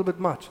gets a little bit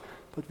much,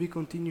 but we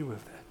continue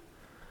with that.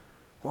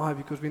 Why?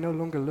 Because we no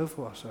longer live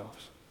for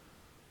ourselves,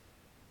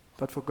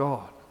 but for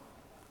God,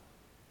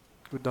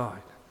 who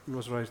died and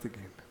was raised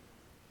again.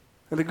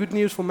 And the good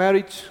news for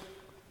marriage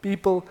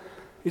people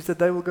is that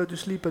they will go to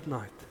sleep at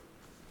night.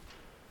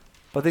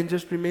 But then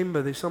just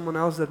remember, there's someone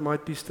else that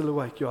might be still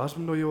awake, your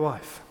husband or your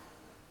wife.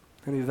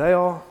 And if they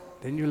are,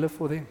 then you live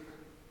for them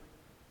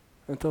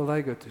until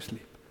they go to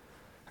sleep.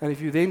 And if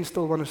you then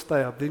still want to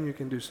stay up, then you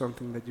can do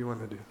something that you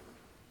want to do.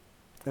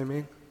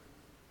 Amen?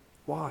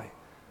 Why?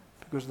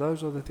 Because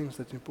those are the things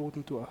that's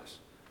important to us.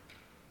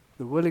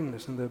 The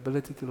willingness and the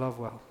ability to love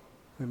well.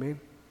 Amen?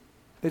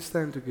 Let's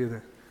stand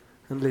together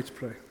and let's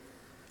pray.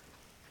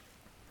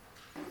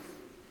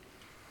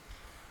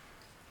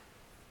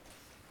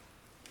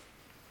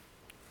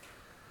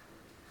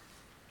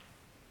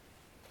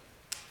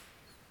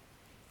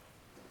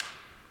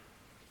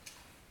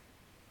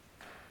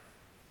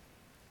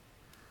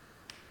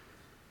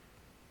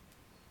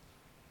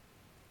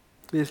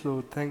 Yes,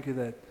 Lord, thank you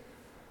that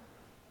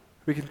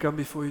we can come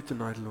before you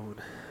tonight,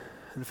 Lord.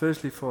 And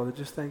firstly, Father,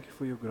 just thank you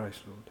for your grace,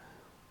 Lord.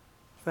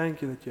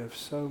 Thank you that you have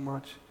so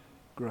much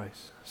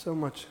grace, so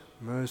much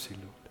mercy,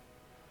 Lord.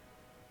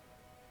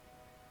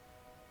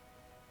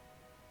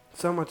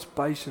 So much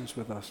patience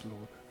with us,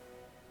 Lord.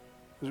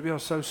 Because we are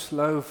so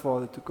slow,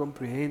 Father, to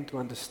comprehend, to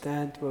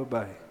understand, to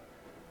obey.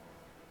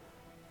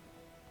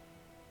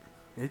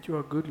 Yet you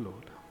are good,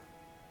 Lord.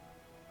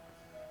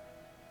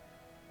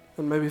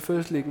 And maybe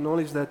firstly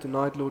acknowledge that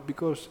tonight, Lord,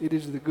 because it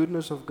is the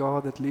goodness of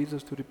God that leads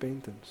us to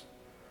repentance.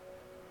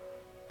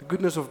 The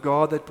goodness of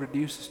God that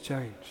produces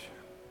change.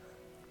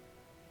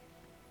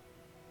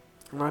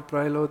 And I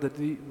pray, Lord, that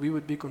we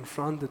would be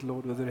confronted,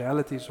 Lord, with the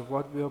realities of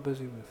what we are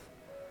busy with.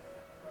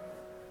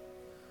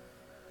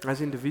 As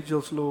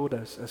individuals, Lord,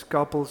 as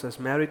couples, as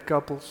married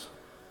couples,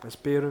 as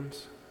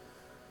parents.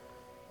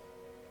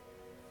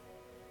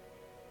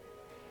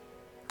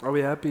 Are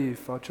we happy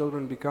if our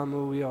children become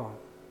who we are?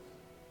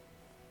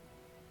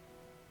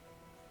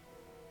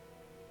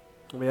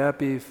 Are we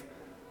happy if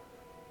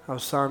our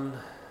son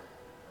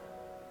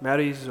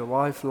marries a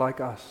wife like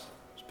us,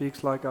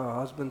 speaks like our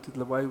husband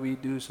the way we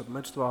do,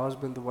 submits to our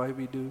husband the way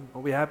we do?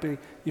 Are we happy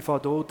if our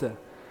daughter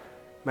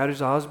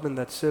marries a husband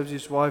that serves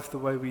his wife the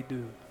way we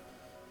do,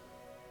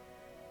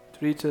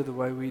 treats her the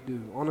way we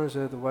do, honors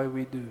her the way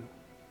we do,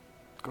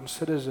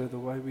 considers her the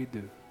way we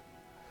do?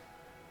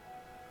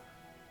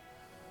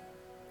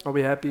 Are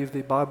we happy if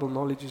their Bible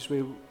knowledge is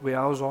where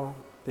ours are,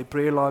 their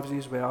prayer lives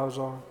is where ours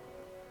are?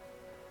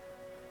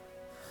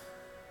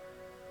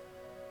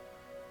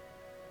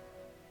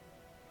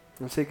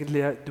 And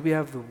secondly, do we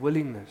have the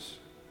willingness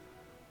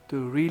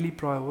to really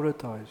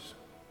prioritize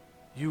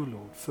you,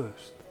 Lord,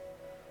 first?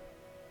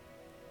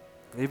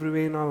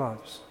 Everywhere in our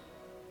lives,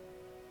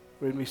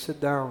 when we sit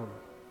down,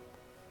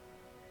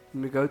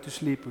 when we go to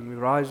sleep, when we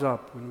rise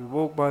up, when we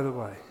walk by the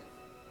way,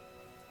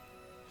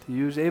 to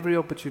use every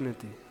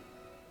opportunity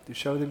to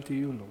show them to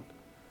you, Lord.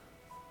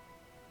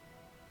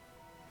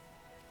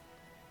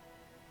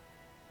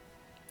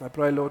 I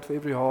pray, Lord, for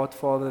every heart,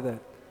 Father,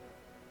 that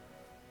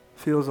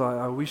feels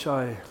I wish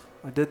I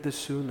did this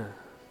sooner.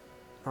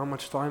 How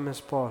much time has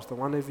passed. I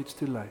wonder if it's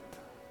too late.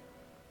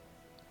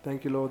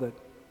 Thank you, Lord, that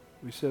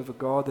we serve a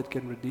God that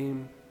can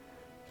redeem,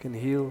 can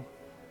heal,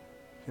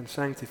 can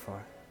sanctify.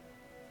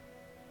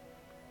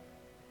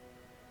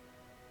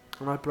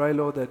 And I pray,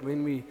 Lord, that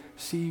when we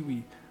see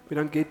we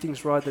don't get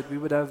things right, that we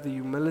would have the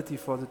humility,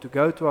 Father, to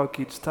go to our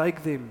kids,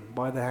 take them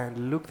by the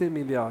hand, look them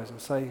in the eyes and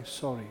say,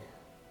 sorry.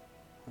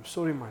 I'm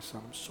sorry, my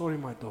son. I'm sorry,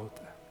 my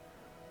daughter.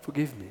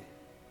 Forgive me.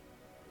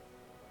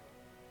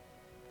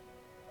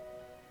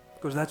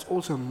 Because that's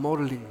also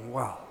modeling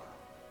well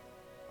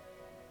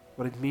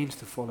what it means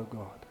to follow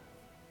God.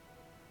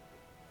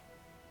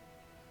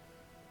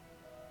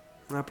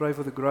 And I pray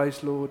for the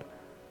grace, Lord,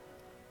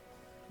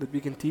 that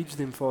we can teach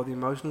them, for the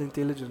emotional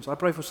intelligence. I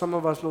pray for some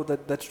of us, Lord,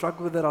 that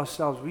struggle with it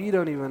ourselves. We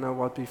don't even know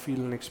what we feel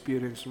and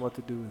experience and what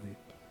to do with it.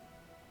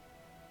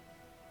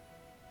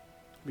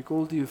 We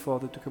call to you,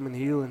 Father, to come and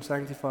heal and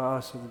sanctify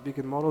us so that we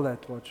can model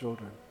that to our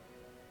children.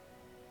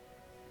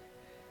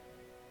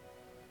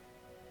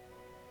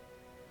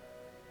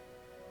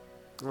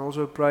 I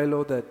also pray,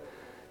 Lord, that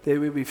there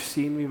where we've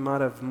seen we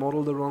might have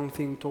modeled the wrong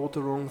thing, taught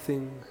the wrong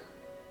thing,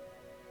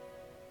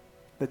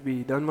 that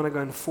we don't want to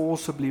go and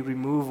forcibly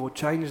remove or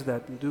change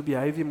that and do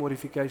behavior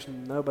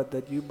modification. No, but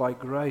that you by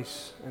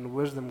grace and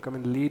wisdom come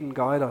and lead and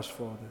guide us,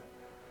 Father,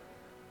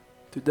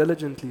 to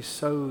diligently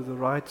sow the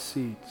right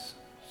seeds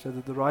so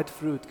that the right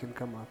fruit can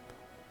come up.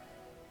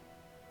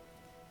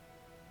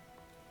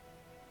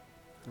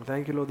 And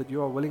thank you, Lord, that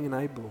you are willing and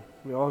able.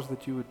 We ask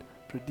that you would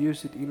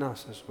produce it in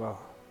us as well.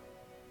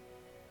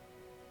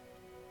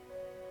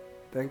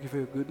 Thank you for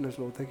your goodness,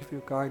 Lord. Thank you for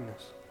your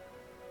kindness.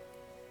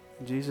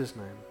 In Jesus'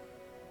 name,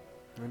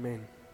 amen.